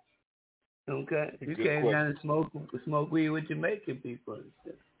asking. Okay? You came down and smoke weed with Jamaican people.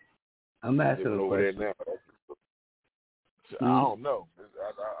 I'm asking a question. I don't know.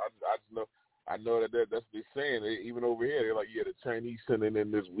 I just know. I know that's what they're saying. Even over here, they're like, yeah, the Chinese sending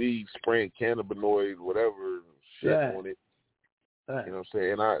in this weed, spraying cannabinoids, whatever shit on it. Right. You know what I'm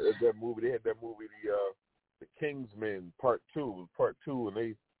saying? They had that movie, the Kingsmen Part 2,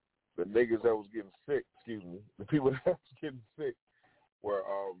 and the niggas that was getting sick, the people that was getting sick, where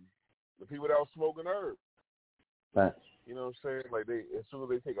the people that was smoking herb. Right. You know what I'm saying? Like as soon as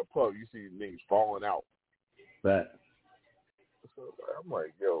they take a puff, you see niggas falling out. Right. So I'm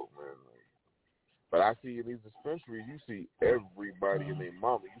like, yo, man. But I see in these dispensaries, you see everybody and their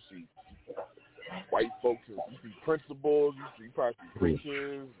mama. You see white folks, you see principals, you see probably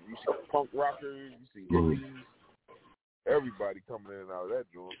preachers, you see punk rockers, you see hippies. Everybody coming in and out of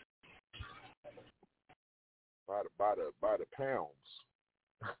that joint by the pounds.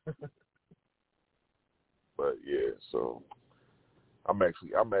 But yeah, so I'm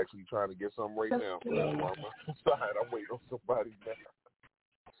actually trying to get something right now. I'm waiting on somebody now.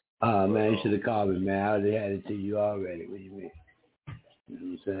 Oh man, you should have called me, man. I would have had it to you already. What do you mean? You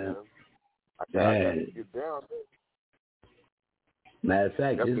know what I'm saying? I got to get down there. Matter of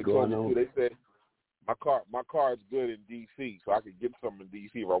fact, this going on. They said my car is good in D.C., so I could get something in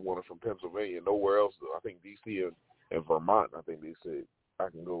D.C. if I want it from Pennsylvania. Nowhere else. I think D.C. and Vermont. I think they said I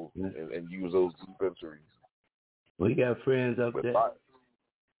can go and use those dispensaries. We got friends up there.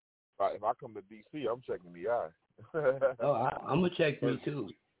 If I come to D.C., I'm checking the eye. Oh, I'm gonna check you too,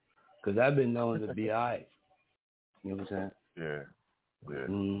 cause I've been known to be alright. You know what I'm saying? Yeah.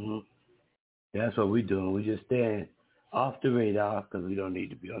 Mm-hmm. That's what we're doing. We just staying off the radar because we don't need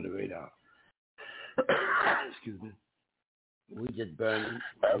to be on the radar. Excuse me. We just burning.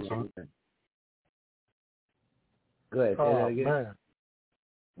 Absolutely. Go ahead. Say that again. Man.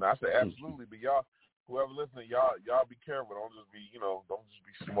 No, I said absolutely, but y'all, whoever listening, y'all be careful. Don't just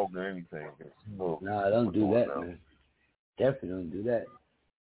be smoking anything. Nah, don't do that, man. Definitely don't do that.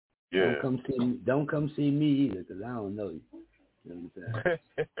 Yeah. Don't come see me either, because I don't know you. You know what I'm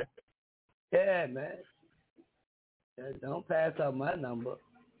saying? Yeah, man. Don't pass out my number.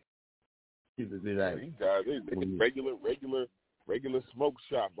 People be like, these guys, they regular smoke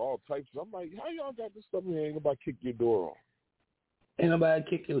shop, all types. I'm like, how y'all got this stuff in here? Ain't nobody kick your door off. Ain't nobody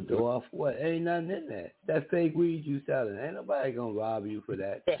kick your door off. What? Ain't nothing in there. That fake weed you selling. Ain't nobody gonna rob you for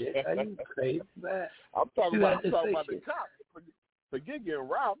that shit. Are you crazy, man? I'm talking about the cops. Forget getting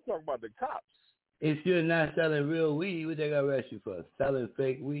robbed. I'm talking about the cops. If you're not selling real weed, what they gonna arrest you for? Selling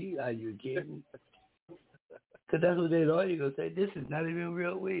fake weed? Are you kidding? Because that's what they're all you gonna say. This is not even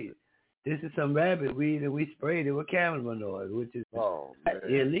real weed. This is some rabbit weed and we sprayed it with cannabinoids, which is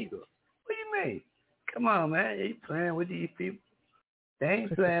illegal. What do you mean? Come on, man. You playing with these people? They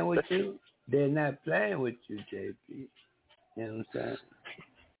ain't playing with you. They're not playing with you, JP. You know what I'm saying?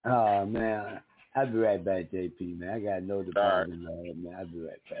 Oh, man. I'll be right back, JP, man. I got to know the problem, man. I'll be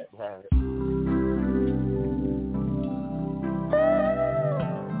right back. All right.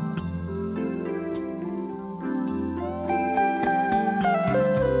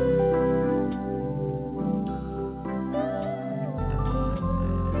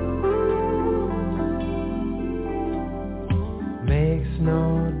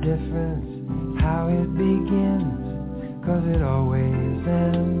 Cause it always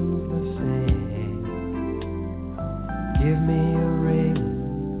ends the same. Give me a ring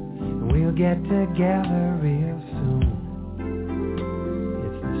and we'll get together real soon.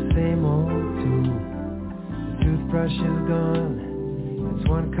 It's the same old tune. The toothbrush is gone. It's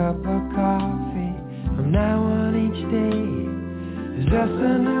one cup of coffee. From now on each day is just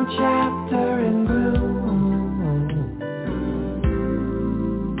a new chapter in bloom.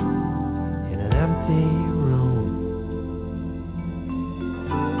 In an empty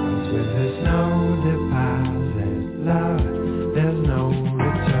there's no deposit, love, there's no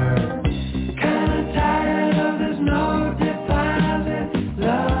return. Kinda tired of there's no deposit,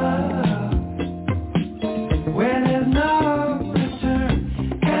 love, where there's no return.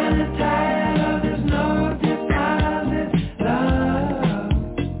 Kinda tired of there's no deposit, love.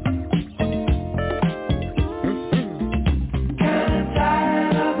 Kinda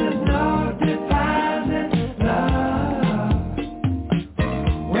tired of there's no deposit, love.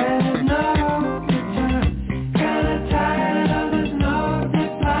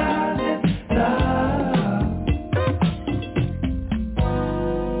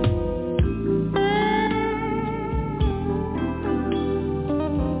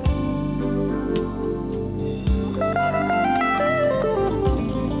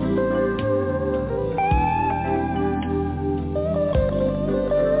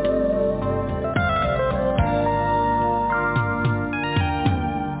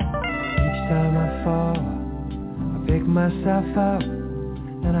 Myself up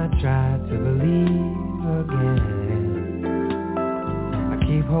and I try to believe again. I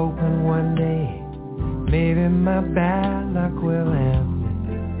keep hoping one day maybe my bad luck will end.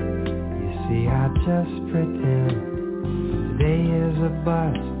 You see, I just pretend today is a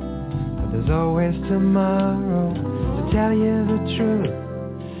bust, but there's always tomorrow. The tell you the truth.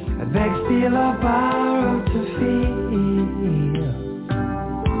 I beg, steal, or borrow to feel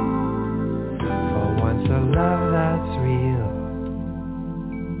for once a love that's real.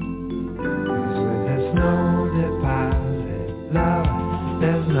 'Cause when there's no deposit, love,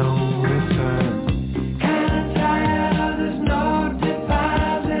 there's no return. Kinda tired of there's no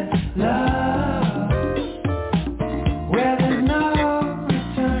deposit, love, where there's no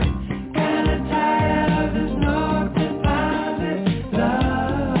return. Kinda tired of there's no deposit,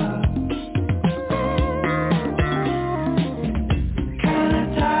 love. Kinda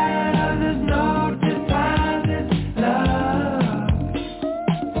tired of there's no deposit, love,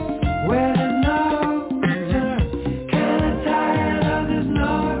 where there's no return. Kinda tired of there's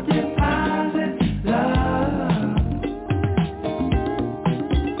no deposit, love.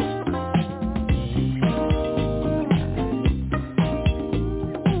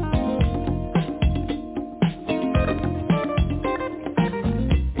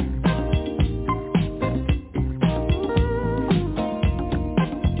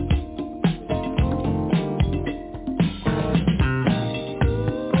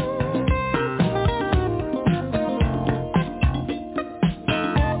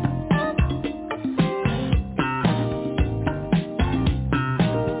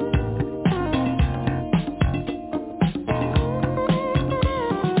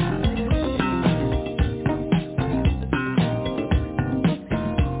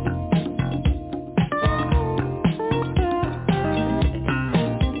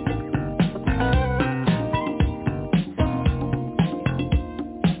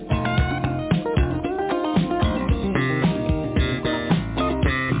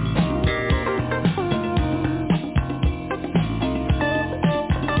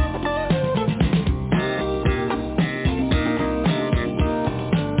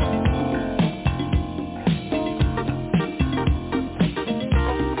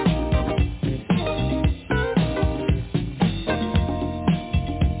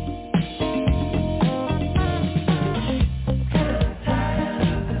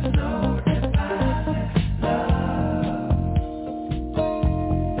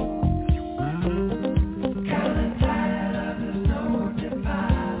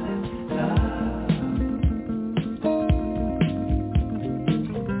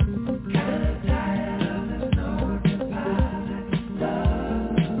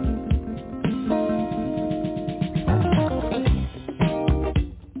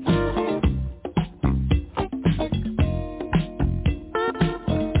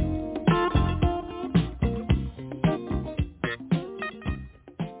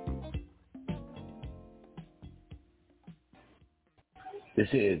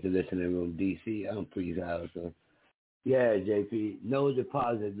 This is the Listening Room, DC. I'm Freeze Allison. Yeah, JP, no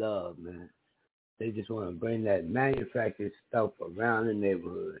deposit love, man. They just want to bring that manufactured stuff around the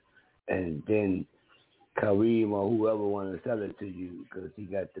neighborhood, and then Kareem or whoever want to sell it to you because he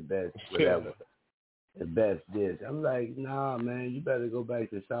got the best whatever, the best this. I'm like, nah, man, you better go back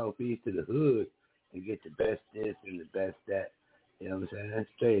to Southeast to the hood and get the best this and the best that. You know what I'm saying? That's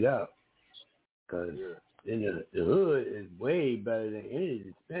straight up. Because in the hood is way better than any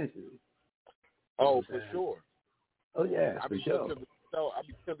dispensary. Oh, for sure. Oh yeah, for sure. I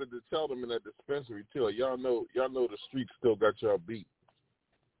be tempted to tell them in that dispensary too. Y'all know the streets still got y'all beat.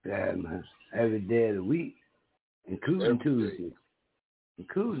 Yeah, man. Every day of the week, including Tuesday.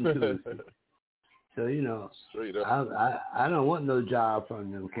 So you know, straight up. I don't want no job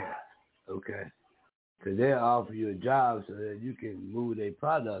from them cats. Okay. Because they'll offer you a job so that you can move their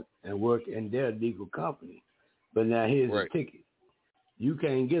product and work in their legal company. But now here's the ticket. You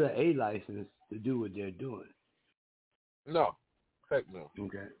can't get an A license to do what they're doing. No. Heck no.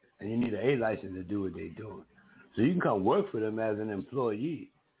 Okay. And you need an A license to do what they're doing. So you can come work for them as an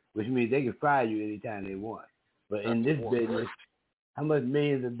employee, which means they can fire you anytime they want. But in this business, how much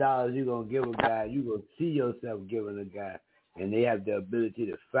millions of dollars you going to give a guy, you going to see yourself giving a guy, and they have the ability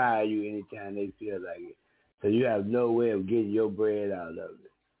to fire you anytime they feel like it. So you have no way of getting your bread out of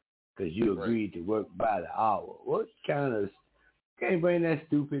it because you agreed to work by the hour. What kind of can't bring that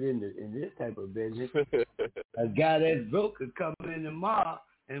stupid in this type of business? A guy that's broke could come in tomorrow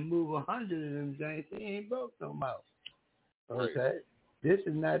and move 100 of them things. He ain't broke no more. Okay, this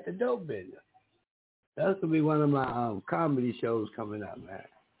is not the dope business. That's gonna be one of my comedy shows coming up, man.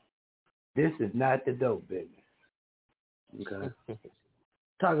 This is not the dope business. Okay.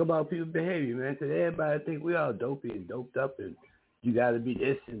 Talk about people's behavior, man, because everybody think we all dopey and doped up and you got to be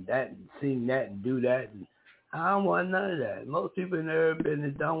this and that and sing that and do that. And I don't want none of that. Most people in the urban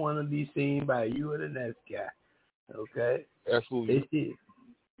business don't want to be seen by you or the next guy. Okay? Absolutely.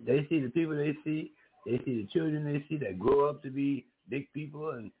 They see the people they see They see the children they see that grow up to be big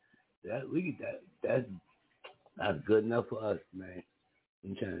people, and that's not good enough for us, man.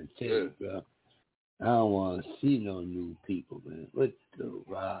 I'm trying to tell you, bro. I don't want to see no new people, man. What the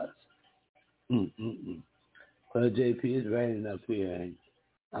rise? Well, JP, it's raining up here, and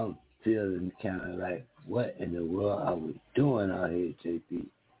I'm feeling kind of like, what in the world are we doing out here, JP?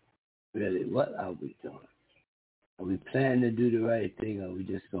 Really, what are we doing? Are we planning to do the right thing, or are we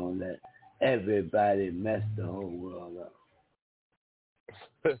just going to let everybody mess the whole world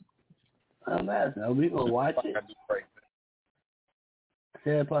up? I'm asking, are we going to watch it?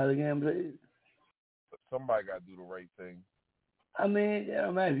 Say that part again, please. Somebody got to do the right thing. I mean, it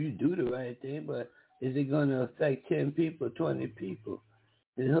don't matter if you do the right thing, but is it going to affect 10 people, 20 people?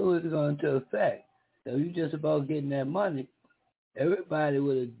 And who is it going to affect? So you just about getting that money. Everybody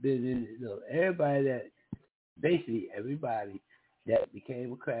would have been in it. Basically everybody that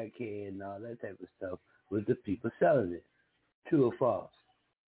became a crackhead and all that type of stuff was the people selling it. True or false?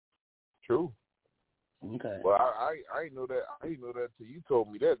 True. Okay. Well, I didn't know that. I didn't know that till you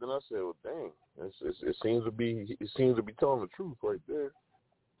told me that. Then I said, "Well, dang, it seems to be telling the truth right there."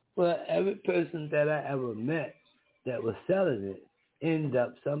 Well, every person that I ever met that was selling it ended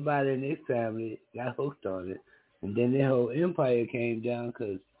up somebody in their family got hooked on it, and then their whole empire came down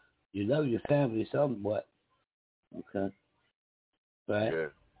because you love your family somewhat. Okay. Right. Yeah.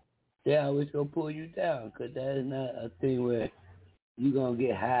 They're always gonna pull you down because that is not a thing where you're going to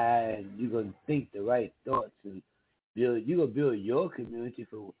get high and you're going to think the right thoughts and you're going to build your community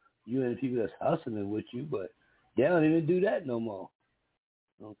for you and the people that's hustling with you, but they don't even do that no more.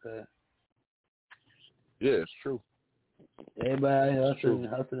 Okay? Yeah, it's true. Everybody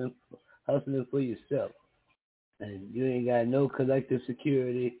hustling for yourself. And you ain't got no collective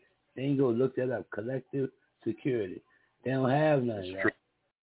security. They ain't going to look that up. Collective security. They don't have none of that.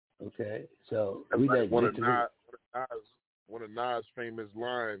 Okay? So we let one of Nas' famous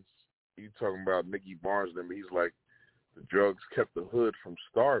lines, he talking about Nicky Barnes and them. He's like, the drugs kept the hood from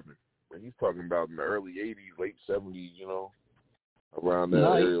starving. And he's talking about in the early 80s, late 70s, around that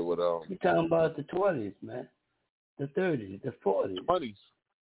area. He's talking about the 20s, man. The 30s, the 40s. 20s.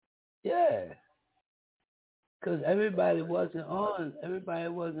 Yeah. Because everybody wasn't on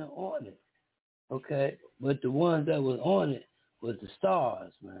it. Okay? But the ones that was on it was the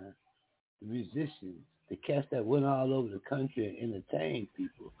stars, man. The musicians. The cats that went all over the country and entertained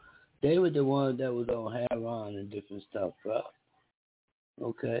people. They were the ones that was on heroin and different stuff, bro.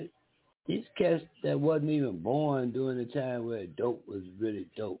 Okay? These cats that wasn't even born during the time where dope was really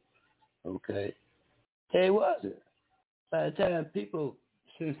dope. Okay? They wasn't. By the time people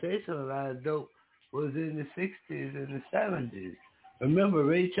sensationalized dope was in the 60s and the 70s. Remember,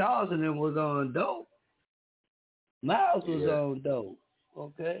 Ray Charles and them was on dope. Miles was on dope.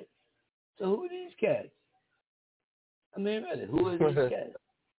 Okay? So who are these cats? I mean, really, who is these cats?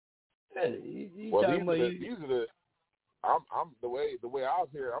 Really, these are the. I'm the way I was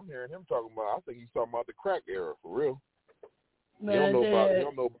here. I'm hearing him talking about. I think he's talking about the crack era for real. Man, he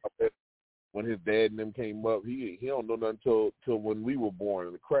don't know about that when his dad and them came up. He don't know nothing till when we were born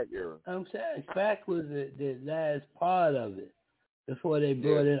in the crack era. I'm saying crack was the last part of it before they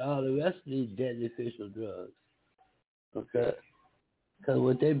brought in all the rest of these deadly official drugs. Okay, because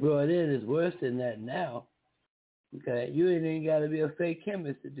what they brought in is worse than that now. Okay, you ain't even got to be a fake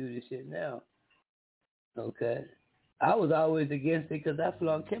chemist to do this shit now. Okay, I was always against it because I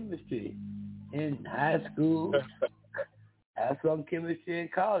flunked chemistry in high school. I flunked chemistry in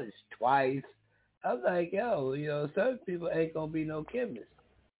college twice. I was like, certain people ain't gonna be no chemists.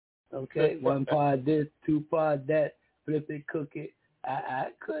 Okay, one part this, two part that, flip it, cook it. I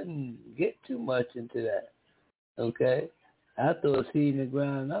couldn't get too much into that. Okay, I throw a seed in the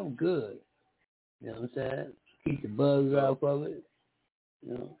ground, I'm good. You know what I'm saying? Keep the bugs off of it.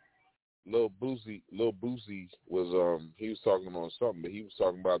 Lil Boosie was he was talking on something, but he was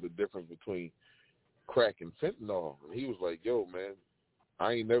talking about the difference between crack and fentanyl. And he was like, yo, man,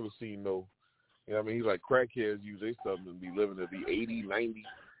 I ain't never seen no, I mean, he's like, crackheads use their stuff and be living to be 80, 90.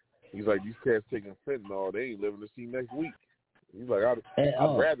 He's like, these cats taking fentanyl, they ain't living to see next week. He's like, I'd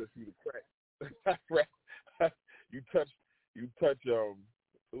rather see the crack. You touch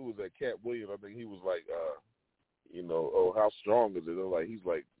who was that, Cat Williams? I think he was like, how strong is it? He's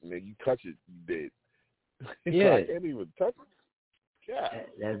like, man, you touch it, you dead. Yeah. I can't even touch it. Yeah.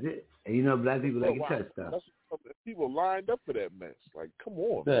 That's it. And black people like to touch stuff. People lined up for that mess. Like, come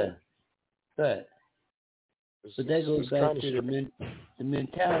on. Right. But that goes back to the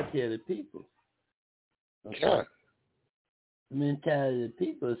mentality of the people. Okay? Yeah. The mentality of the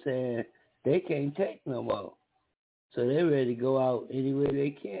people saying they can't take no more. So they're ready to go out any way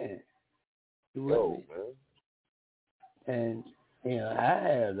they can. Yo, man. And, you know, I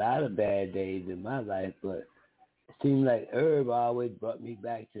had a lot of bad days in my life, but it seemed like Herb always brought me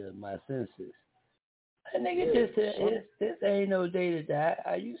back to my senses. That nigga just said, this ain't no day to die.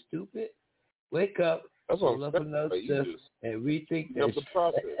 Are you stupid? Wake up, pull up enough stuff, and rethink this. The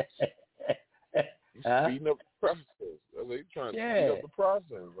process. Speeding up the process. That's what he's trying to speed up the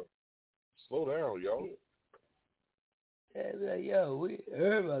process. Like, slow down, yo. Yeah, like, yo,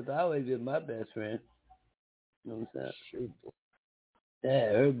 Herb has always been my best friend. You know what I'm saying? Shoot.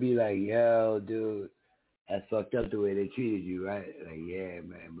 Yeah, Herb be like, yo, dude, that's fucked up the way they treated you, right? Like, yeah,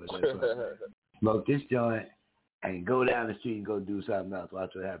 man, but that's what, smoke this joint and go down the street and go do something else.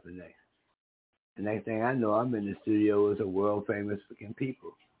 Watch what happens next. The next thing I know, I'm in the studio with some world famous fucking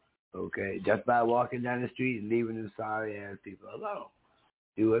people. Okay, just by walking down the street and leaving them sorry ass people alone.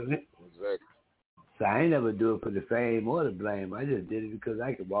 You with me? Exactly. So I ain't never do it for the fame or the blame. I just did it because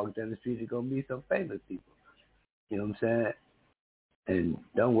I could walk down the street and go meet some famous people. You know what I'm saying? And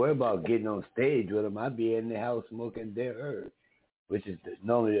don't worry about getting on stage with them. I be in the house smoking their herb, which is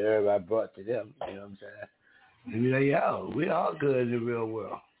normally the herb I brought to them. You know what I'm saying? And be like, yo, we all good in the real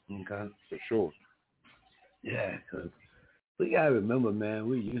world. Okay? For sure. Yeah, because we got to remember, man,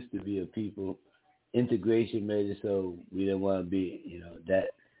 we used to be a people. Integration made it so we didn't want to be, you know,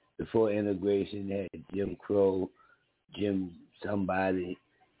 that before integration, they had Jim Crow, Jim somebody,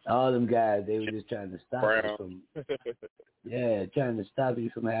 all them guys, they were just trying to stop you from, trying to stop you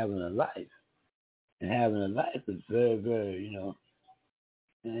from having a life. And having a life is very, very,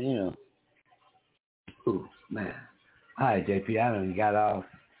 ooh, man. All right, JP, I done got off,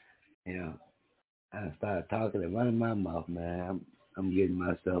 I done started talking and running my mouth, man. I'm getting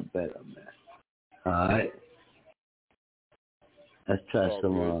myself better, man. All right. Let's try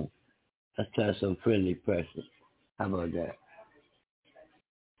some friendly pressure. How about that?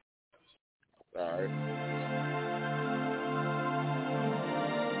 All right.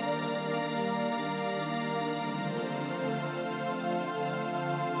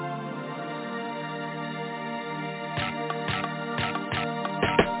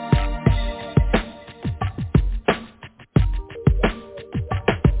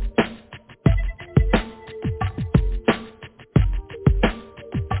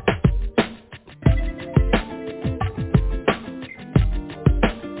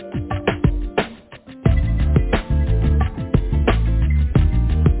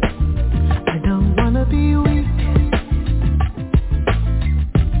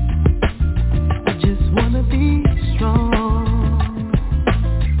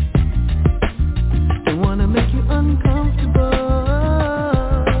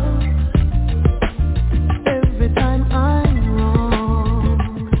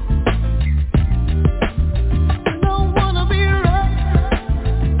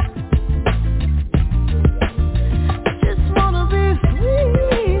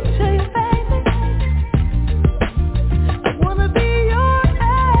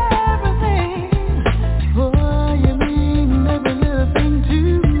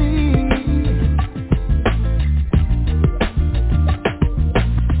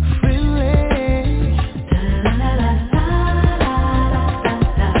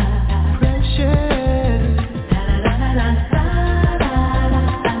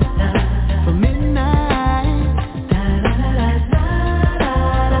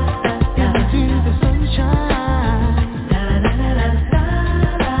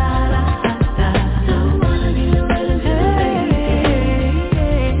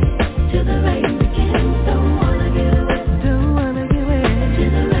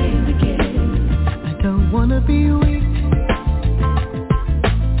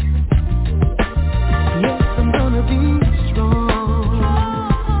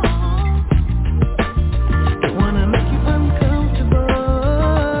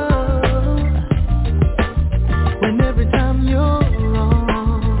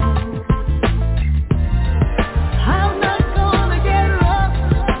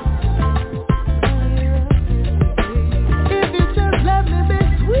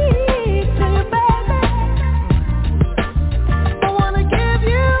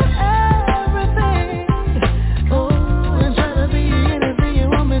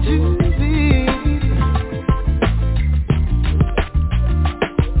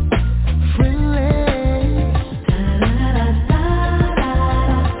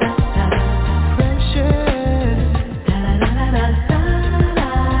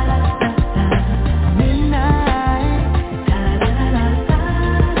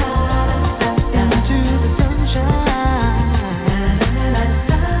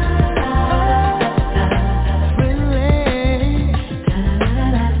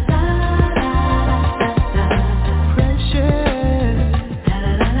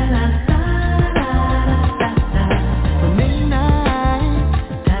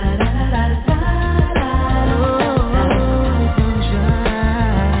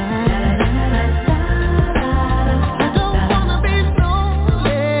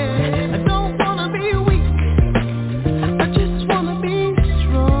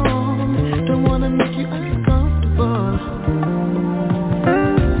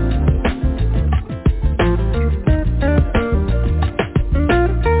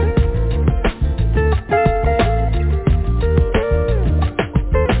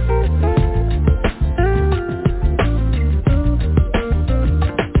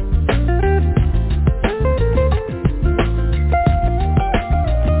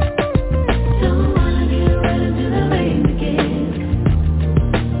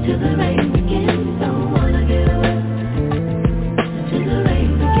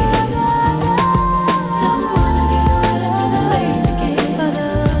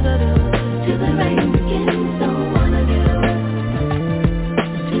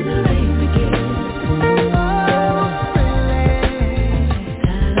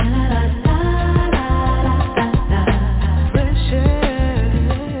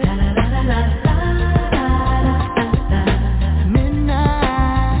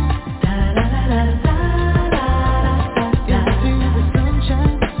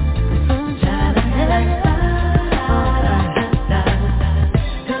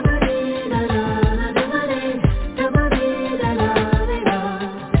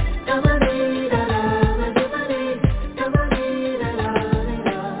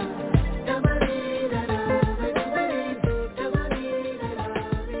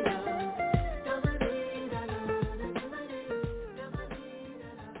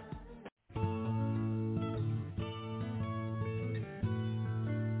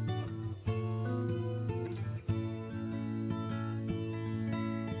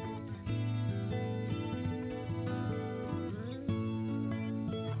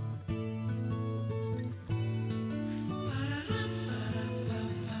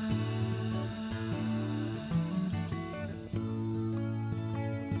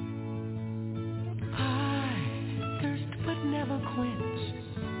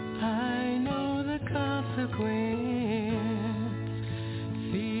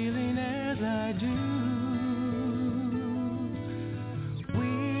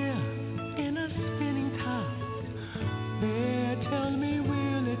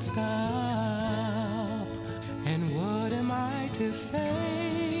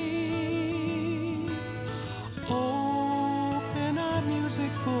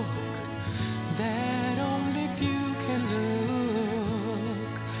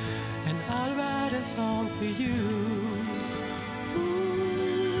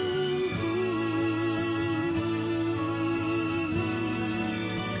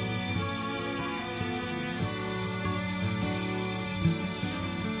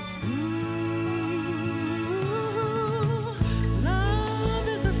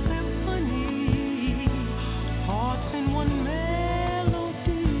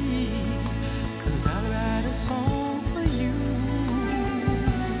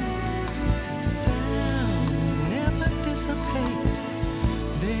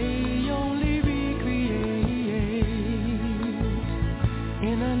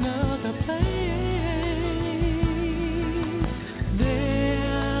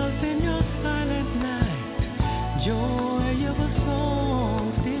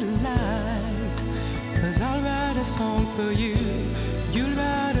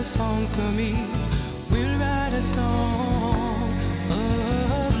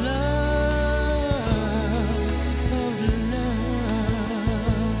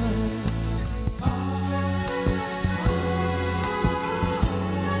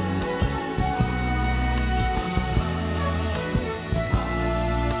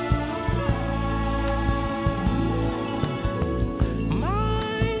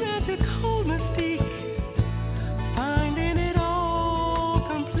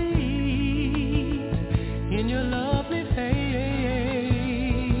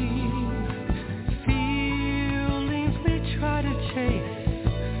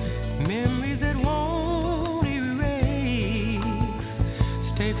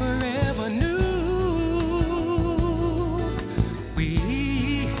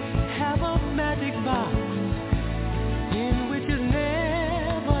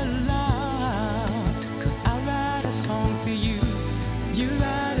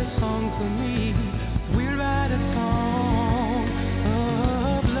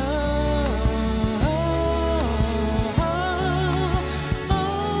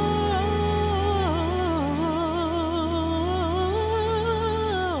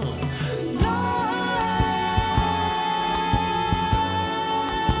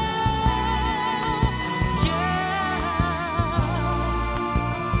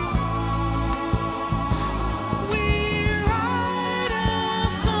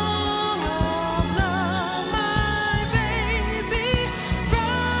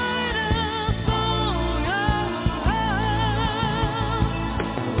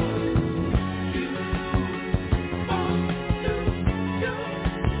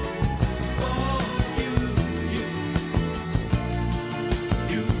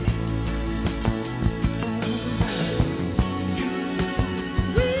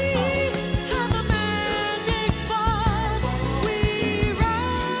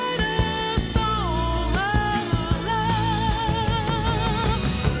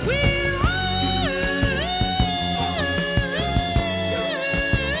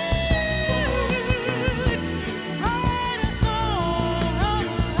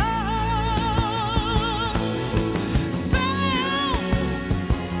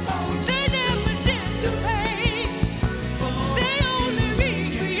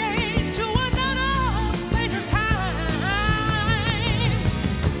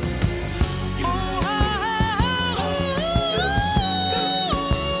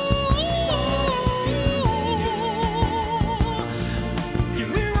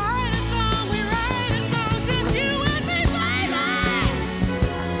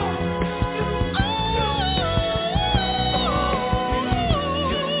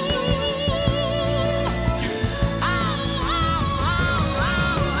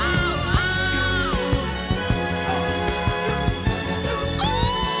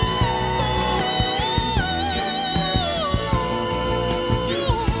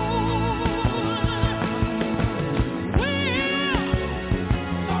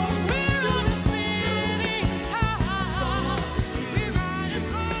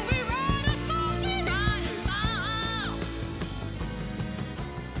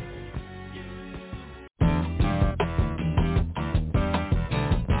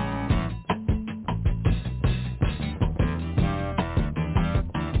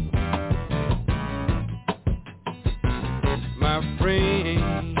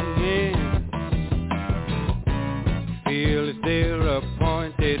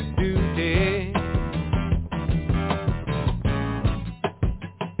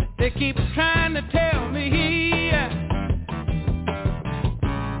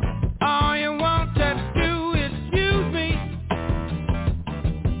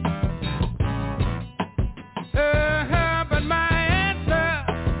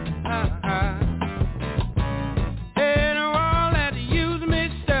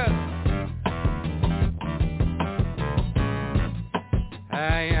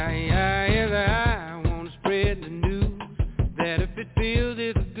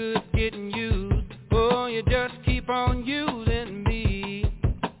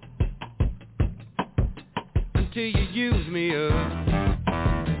 until you use me up.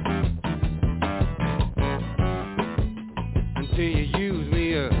 Until you use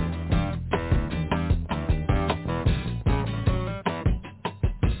me up.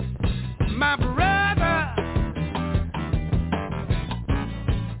 My brother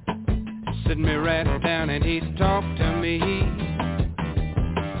sit me right down and he'd talk to me.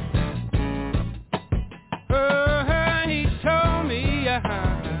 Oh, he told me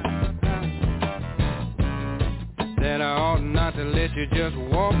that I ought not to let you just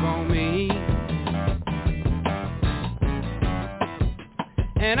walk on me.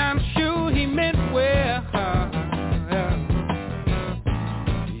 And I'm sure he meant well.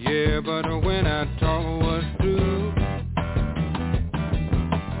 Yeah, but when I talk was through,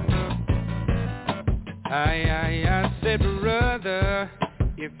 I said, brother,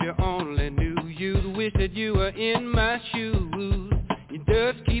 if you only knew, you'd wish that you were in my shoes. You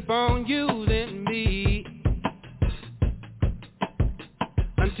just keep on using me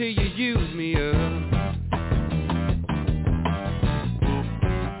until you use me up.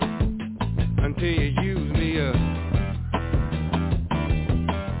 Until you use me up.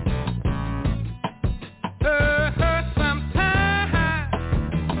 Sometimes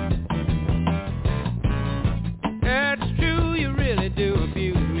that's true, you really do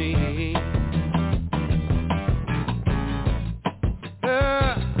abuse me.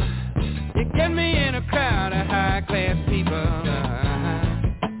 You get me in a crowd of high-class people,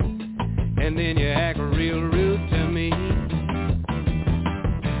 and then you act real rude to me.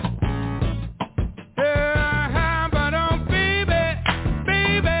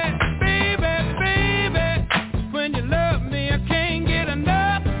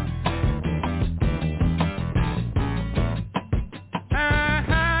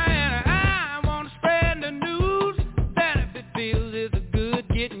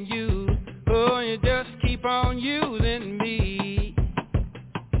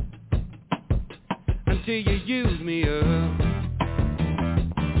 Until you use me up.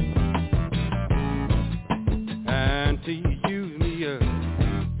 Until you use me up.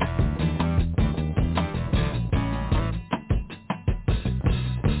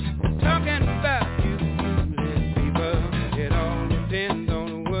 Talking about you, people, it all depends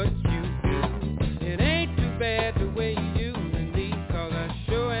on what you do. It ain't too bad the way you using me, 'cause I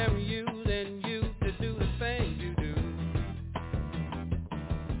sure am using you to do the things you do.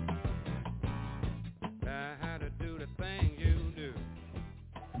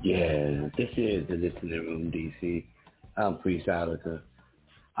 Yeah, this is the Listening Room, DC. I'm Priest Ilika.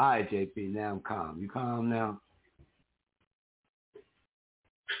 All right, JP, now I'm calm. You calm now?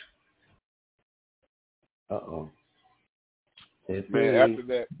 Uh-oh. Man, after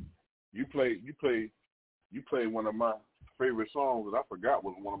that, you played one of my favorite songs that I forgot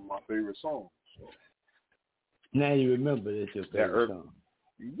was one of my favorite songs. Now you remember that's your favorite song.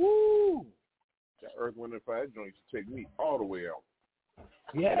 Woo! That Earth, Wind and Fire joint used to take me all the way out.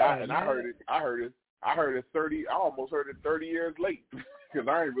 Yeah, and I heard it 30. I almost heard it 30 years late because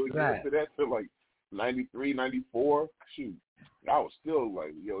I ain't really listened to that till like 93, 94. Shoot, I was still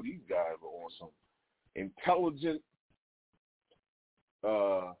like, yo, these guys are on some intelligent,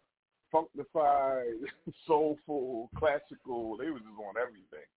 funkified, soulful, classical. They was just on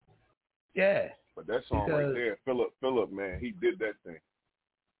everything. Yeah. But that song right there, Philip, man, he did that thing.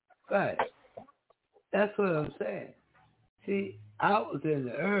 Right. That's what I'm saying. See, I was in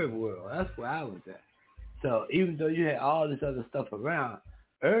the herb world. That's where I was at. So even though you had all this other stuff around,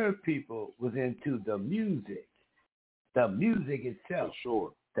 herb people was into the music itself, for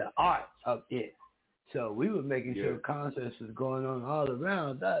sure, the art of it. So we were making sure concerts was going on all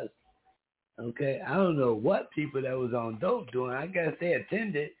around us. Okay, I don't know what people that was on dope doing. I guess they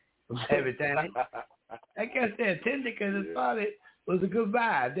attended everything. I guess they attended because it probably was a good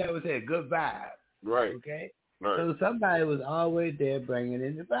vibe. That was a good vibe. Right. Okay. Right. So somebody was always there bringing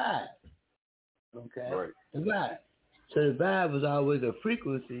in the vibe. Okay. Right. The vibe. So the vibe was always a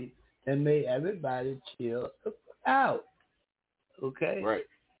frequency that made everybody chill out. Okay. Right.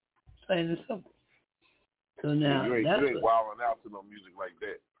 Plain and simple. So now you ain't wilding out to no music like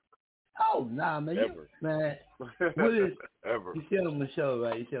that. Oh nah, man. Ever. What is ever? You see on my show,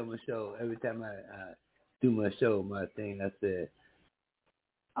 right? You see on my show every time I do my show, my thing. I said,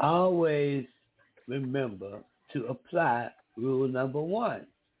 always remember to apply rule number 1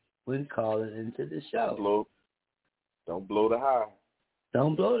 when calling into the show. Don't blow the high.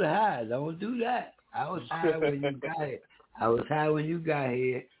 Don't blow the high. Don't do that. I was high when you got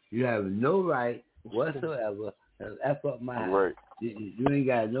here. You have no right whatsoever to F up my high. Right. You ain't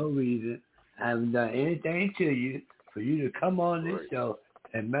got no reason. I haven't done anything to you for you to come on this show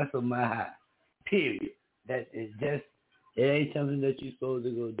and mess with my high. Period. That is just, it ain't something that you're supposed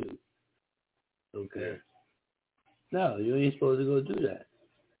to go do. Okay? No, you ain't supposed to go do that.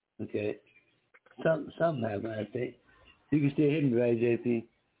 Okay? Something happened, I think. You can still hear me, right, JP?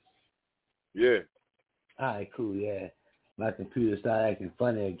 Yeah. All right, cool, yeah. My computer started acting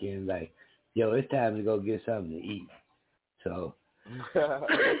funny again, like, yo, it's time to go get something to eat. So,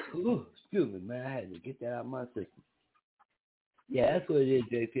 ooh, excuse me, man, I had to get that out of my system. Yeah, that's what it is,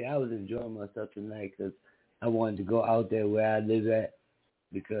 JP. I was enjoying myself tonight because I wanted to go out there where I live at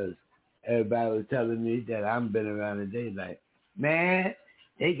because everybody was telling me that I'm been around today, like, man,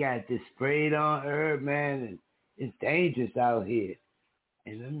 they got this sprayed on herb, man, and it's dangerous out here.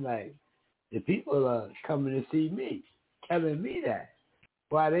 And I'm like, the people are coming to see me, telling me that.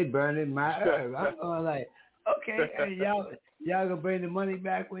 Why they burning my herb? I'm going like, okay, hey, y'all gonna bring the money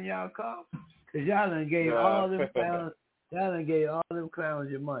back when y'all come? Because y'all done gave all them clowns,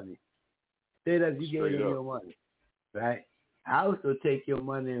 your money. Straight up, you gave them your money, right? I also take your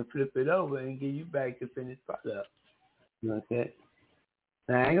money and flip it over and give you back the finished product. You know what I'm saying?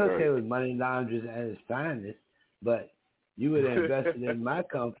 Now, I ain't gonna say it was money launderers at its finest, but you would have invested in my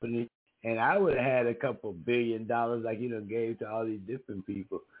company, and I would have had a couple $1 billion like you done gave to all these different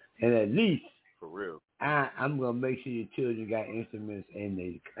people. And at least, for real, I'm gonna make sure your children got instruments in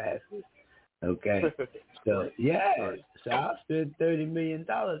their classes. Okay, so yeah, so I'll spend $30 million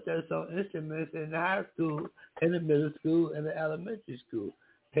just on instruments in the high school, in the middle school, and the elementary school.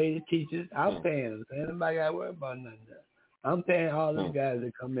 Pay the teachers. I'm paying them. Ain't nobody got to worry about nothing. I'm paying all them guys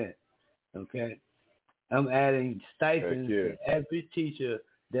that come in. Okay, I'm adding stipends to every teacher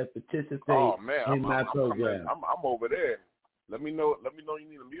that participates in my program. I'm over there. Let me know you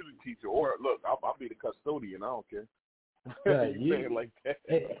need a music teacher, or look, I'll be the custodian. I don't care. Right, you say it like that.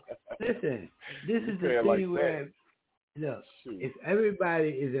 Listen, this is the thing where, look, if everybody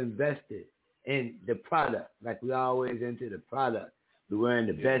is invested in the product, like we always into the product, we're wearing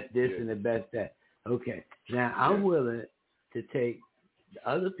the best this and the best that. Okay, now I'm willing to take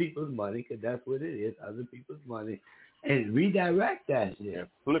other people's money, because that's what it is, other people's money, and redirect that shit. And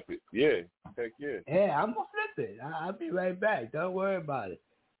flip it. Yeah. Heck yeah. Yeah, I'm going to flip it. I'll be right back. Don't worry about it.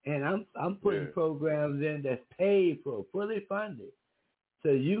 And I'm putting programs in that's paid for, fully funded. So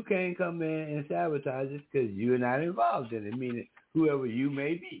you can't come in and sabotage it because you're not involved in it, meaning whoever you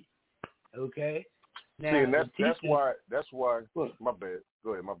may be. Okay? Now, and that's why my bad.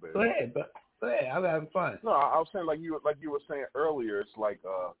 Go ahead, my bad. Go ahead, I'm having fun. No, I was saying like you were saying earlier, it's like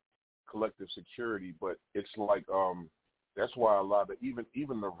collective security, but it's like that's why a lot of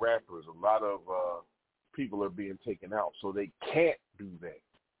even the rappers, a lot of people are being taken out, so they can't do that.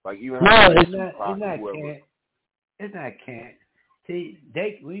 Like even it's not can't. See,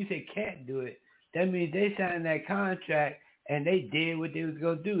 when you say can't do it, that means they signed that contract and they did what they was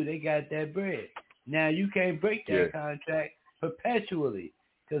gonna do. They got that bread. Now you can't break that contract perpetually,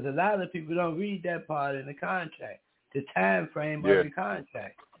 because a lot of people don't read that part in the contract, the time frame of the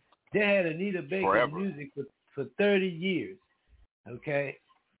contract. They had Anita Baker's music for 30 years, okay?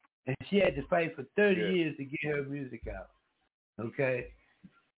 And she had to fight for 30 years to get her music out, okay?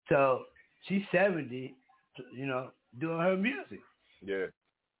 So she's 70, doing her music. Yeah.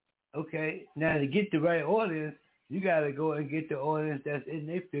 Okay, now to get the right audience, you got to go and get the audience that's in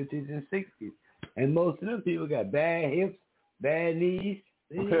their 50s and 60s. And most of them people got bad hips, bad knees.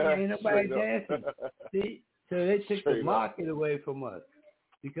 Ain't nobody dancing. See? So they took the market away from us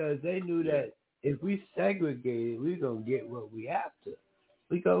because they knew that if we segregated, we're going to get what we have to.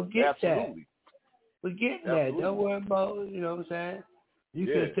 We're going to get that. We're getting that. Don't worry about it. You know what I'm saying? You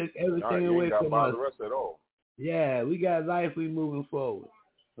could have took everything away from us. The rest at all. Yeah, we got life. We moving forward.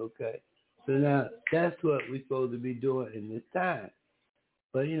 Okay. So now that's what we're supposed to be doing in this time.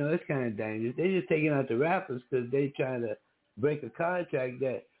 But, it's kind of dangerous. They just taking out the rappers because they trying to break a contract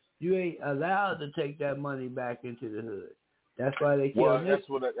that you ain't allowed to take that money back into the hood. That's why they kill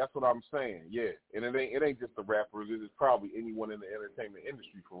that's what I'm saying. Yeah, and it ain't just the rappers. It's probably anyone in the entertainment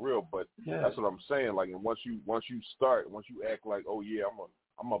industry for real. But that's what I'm saying. Like, and once you act like, oh yeah,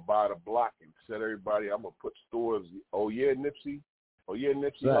 I'm gonna buy the block and set everybody. I'm gonna put stores. Oh yeah, Nipsey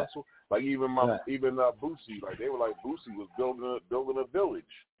Hussle. Like even Boosie. Like they were like Boosie was building a village.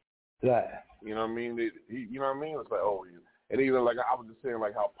 Right. You know what I mean? You know what I mean? It's like, oh yeah. And even like I was just saying,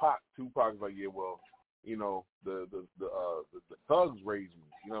 like how Tupac was like, yeah, well, the thugs raised me.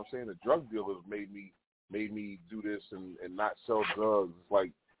 You know what I'm saying? The drug dealers made me do this and not sell drugs. It's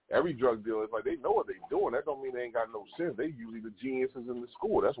like every drug dealer, it's like they know what they're doing. That don't mean they ain't got no sense. They usually the geniuses in the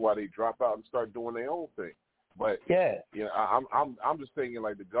school. That's why they drop out and start doing their own thing. But I'm just thinking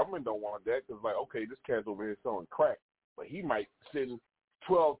like the government don't want that because like, okay, this cat's over here selling crack, but he might send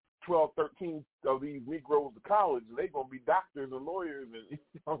 12 12, 13 of these Negroes to college, and they're going to be doctors and lawyers, and you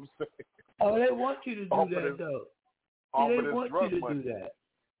know what I'm saying? Oh, they want you to do that, though. They want you to do that.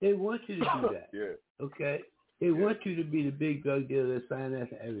 They want you to do that. Yeah. Okay? They want you to be the big drug dealer that's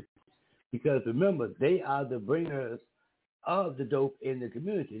financing everything. Because remember, they are the bringers of the dope in the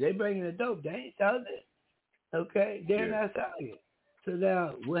community. They bringing the dope. They ain't selling it. Okay? They're not selling it. So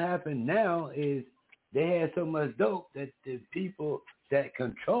now what happened now is they had so much dope that the people that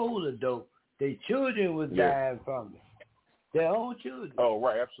control the dope, their children was dying from it. Their own children. Oh,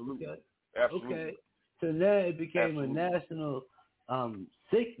 right. Absolutely. Okay? Absolutely. Okay. So now it became a national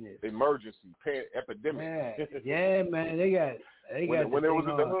sickness. Emergency, epidemic. Yeah, man. They got when it was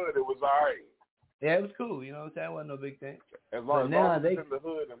in the hood, it was all right. Yeah, it was cool. You know what I'm saying? It wasn't no big thing. As long as it's in the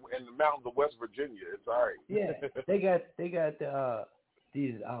hood and the mountains of West Virginia, it's all right. Yeah, they got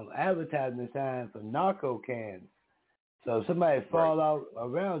these advertisement signs for narco cans. So if somebody fall out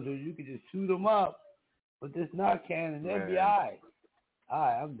around you, you can just shoot them up with this Narcan and they'll be all right. All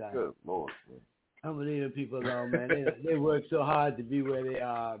right, I'm done. Good Lord, man. I'm gonna leave the people alone, man. They work so hard to be where they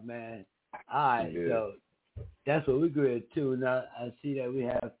are, man. All right, so that's what we're going to. Now I see that we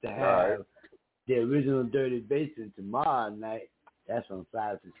have to have the original Dirty Basement tomorrow night. That's from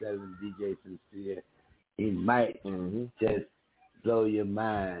 5 to 7. DJ Sincere. He might just blow your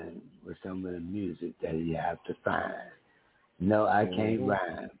mind with some of the music that you have to find. No, I can't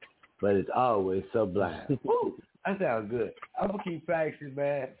rhyme, but it's always sublime. Woo, that sounds good. I'm gonna keep practicing,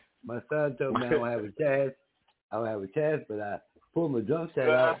 man. My son told me I don't have a chance, but I pulled my drum set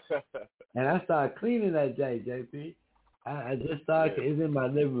out and I started cleaning that day, JP. I just started. It's in my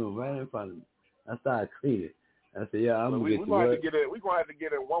living room, right in front of me. I started cleaning. I said, "Yeah, I'm gonna get to work." We're gonna have to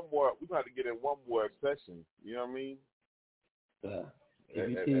get in one more. We're gonna have to get in one more session. You know what I mean? If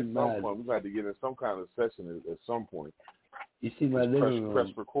you at see some point, we're gonna have to get in some kind of session at some point. You see my living room. Press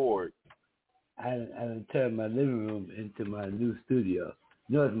record. I turned my living room into my new studio.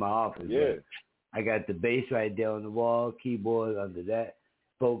 You know, it's my office. Yeah. Right? I got the bass right there on the wall, keyboard under that,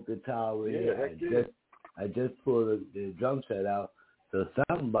 folk guitar with it. I just pulled the drum set out, so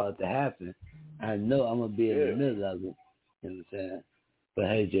something about to happen. I know I'm going to be in the middle of it. You know what I'm saying? But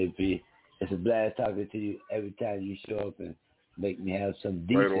hey, JP, it's a blast talking to you every time you show up and make me have some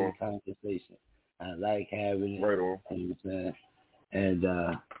decent conversation. I like having it. Right on. You know what I'm saying? And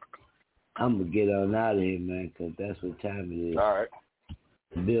I'm going to get on out of here, man, because that's what time it is. All right.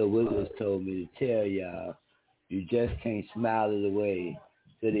 Bill Wiggles told me to tell y'all, you just can't smile it away.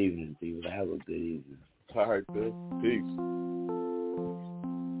 Good evening, people. Have a good evening. All right, good. Peace.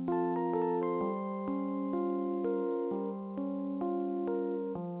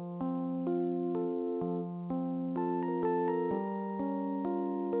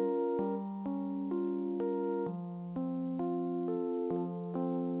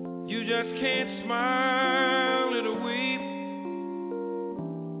 You just can't smile it away.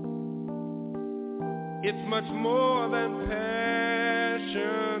 It's much more than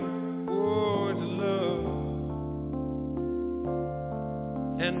passion, oh, it's love.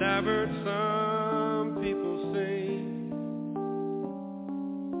 And I've heard some people say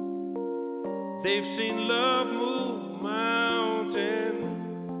they've seen love move mountains.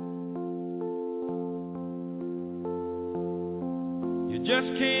 You just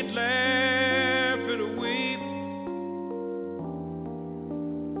can't laugh it away.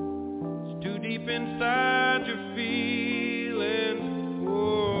 It's too deep inside your feelings.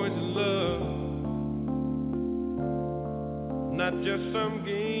 Oh, it's love, not just some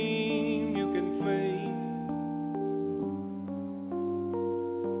game you can play.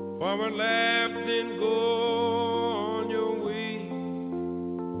 Forward, laugh, then go on your way.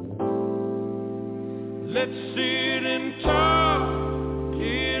 Let's sit and talk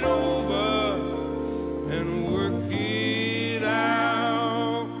it over and work it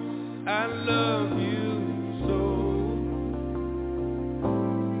out. I love you so.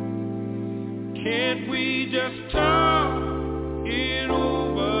 Can't we just talk it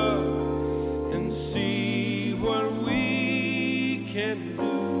over and see what we can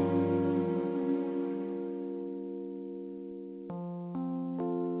do?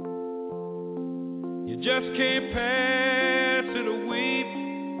 You just can't pass it away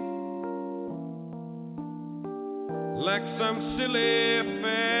like some silly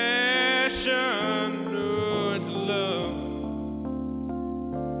fashion. No, it's love,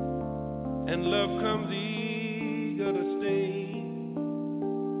 and love comes eager to stay.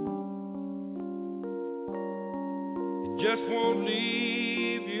 It just won't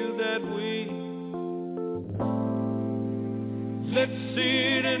leave you that way. Let's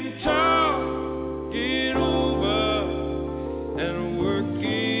sit and talk it over and work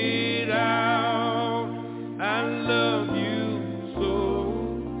it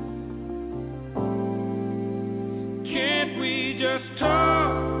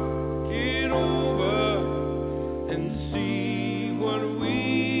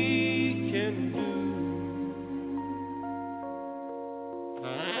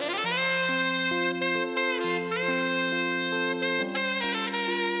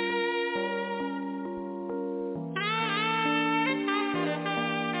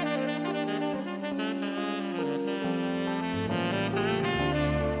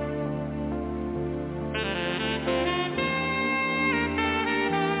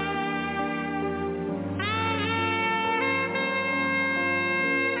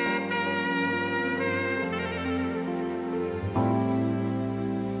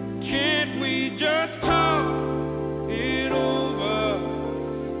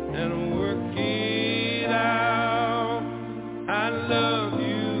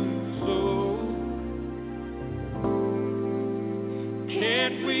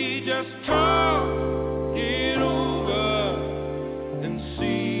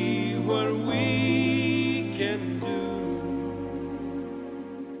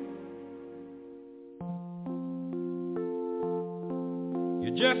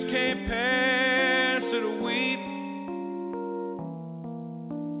just can't pass it a week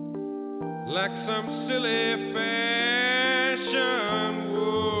like some silly fashion.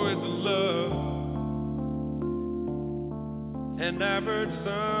 Whoa, it's love. And I've heard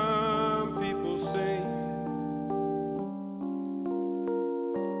some people say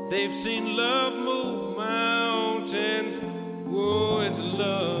they've seen love move mountains. Whoa, it's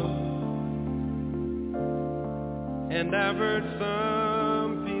love. And I've heard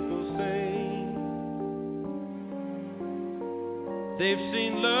some people say they've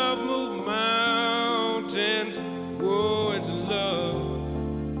seen love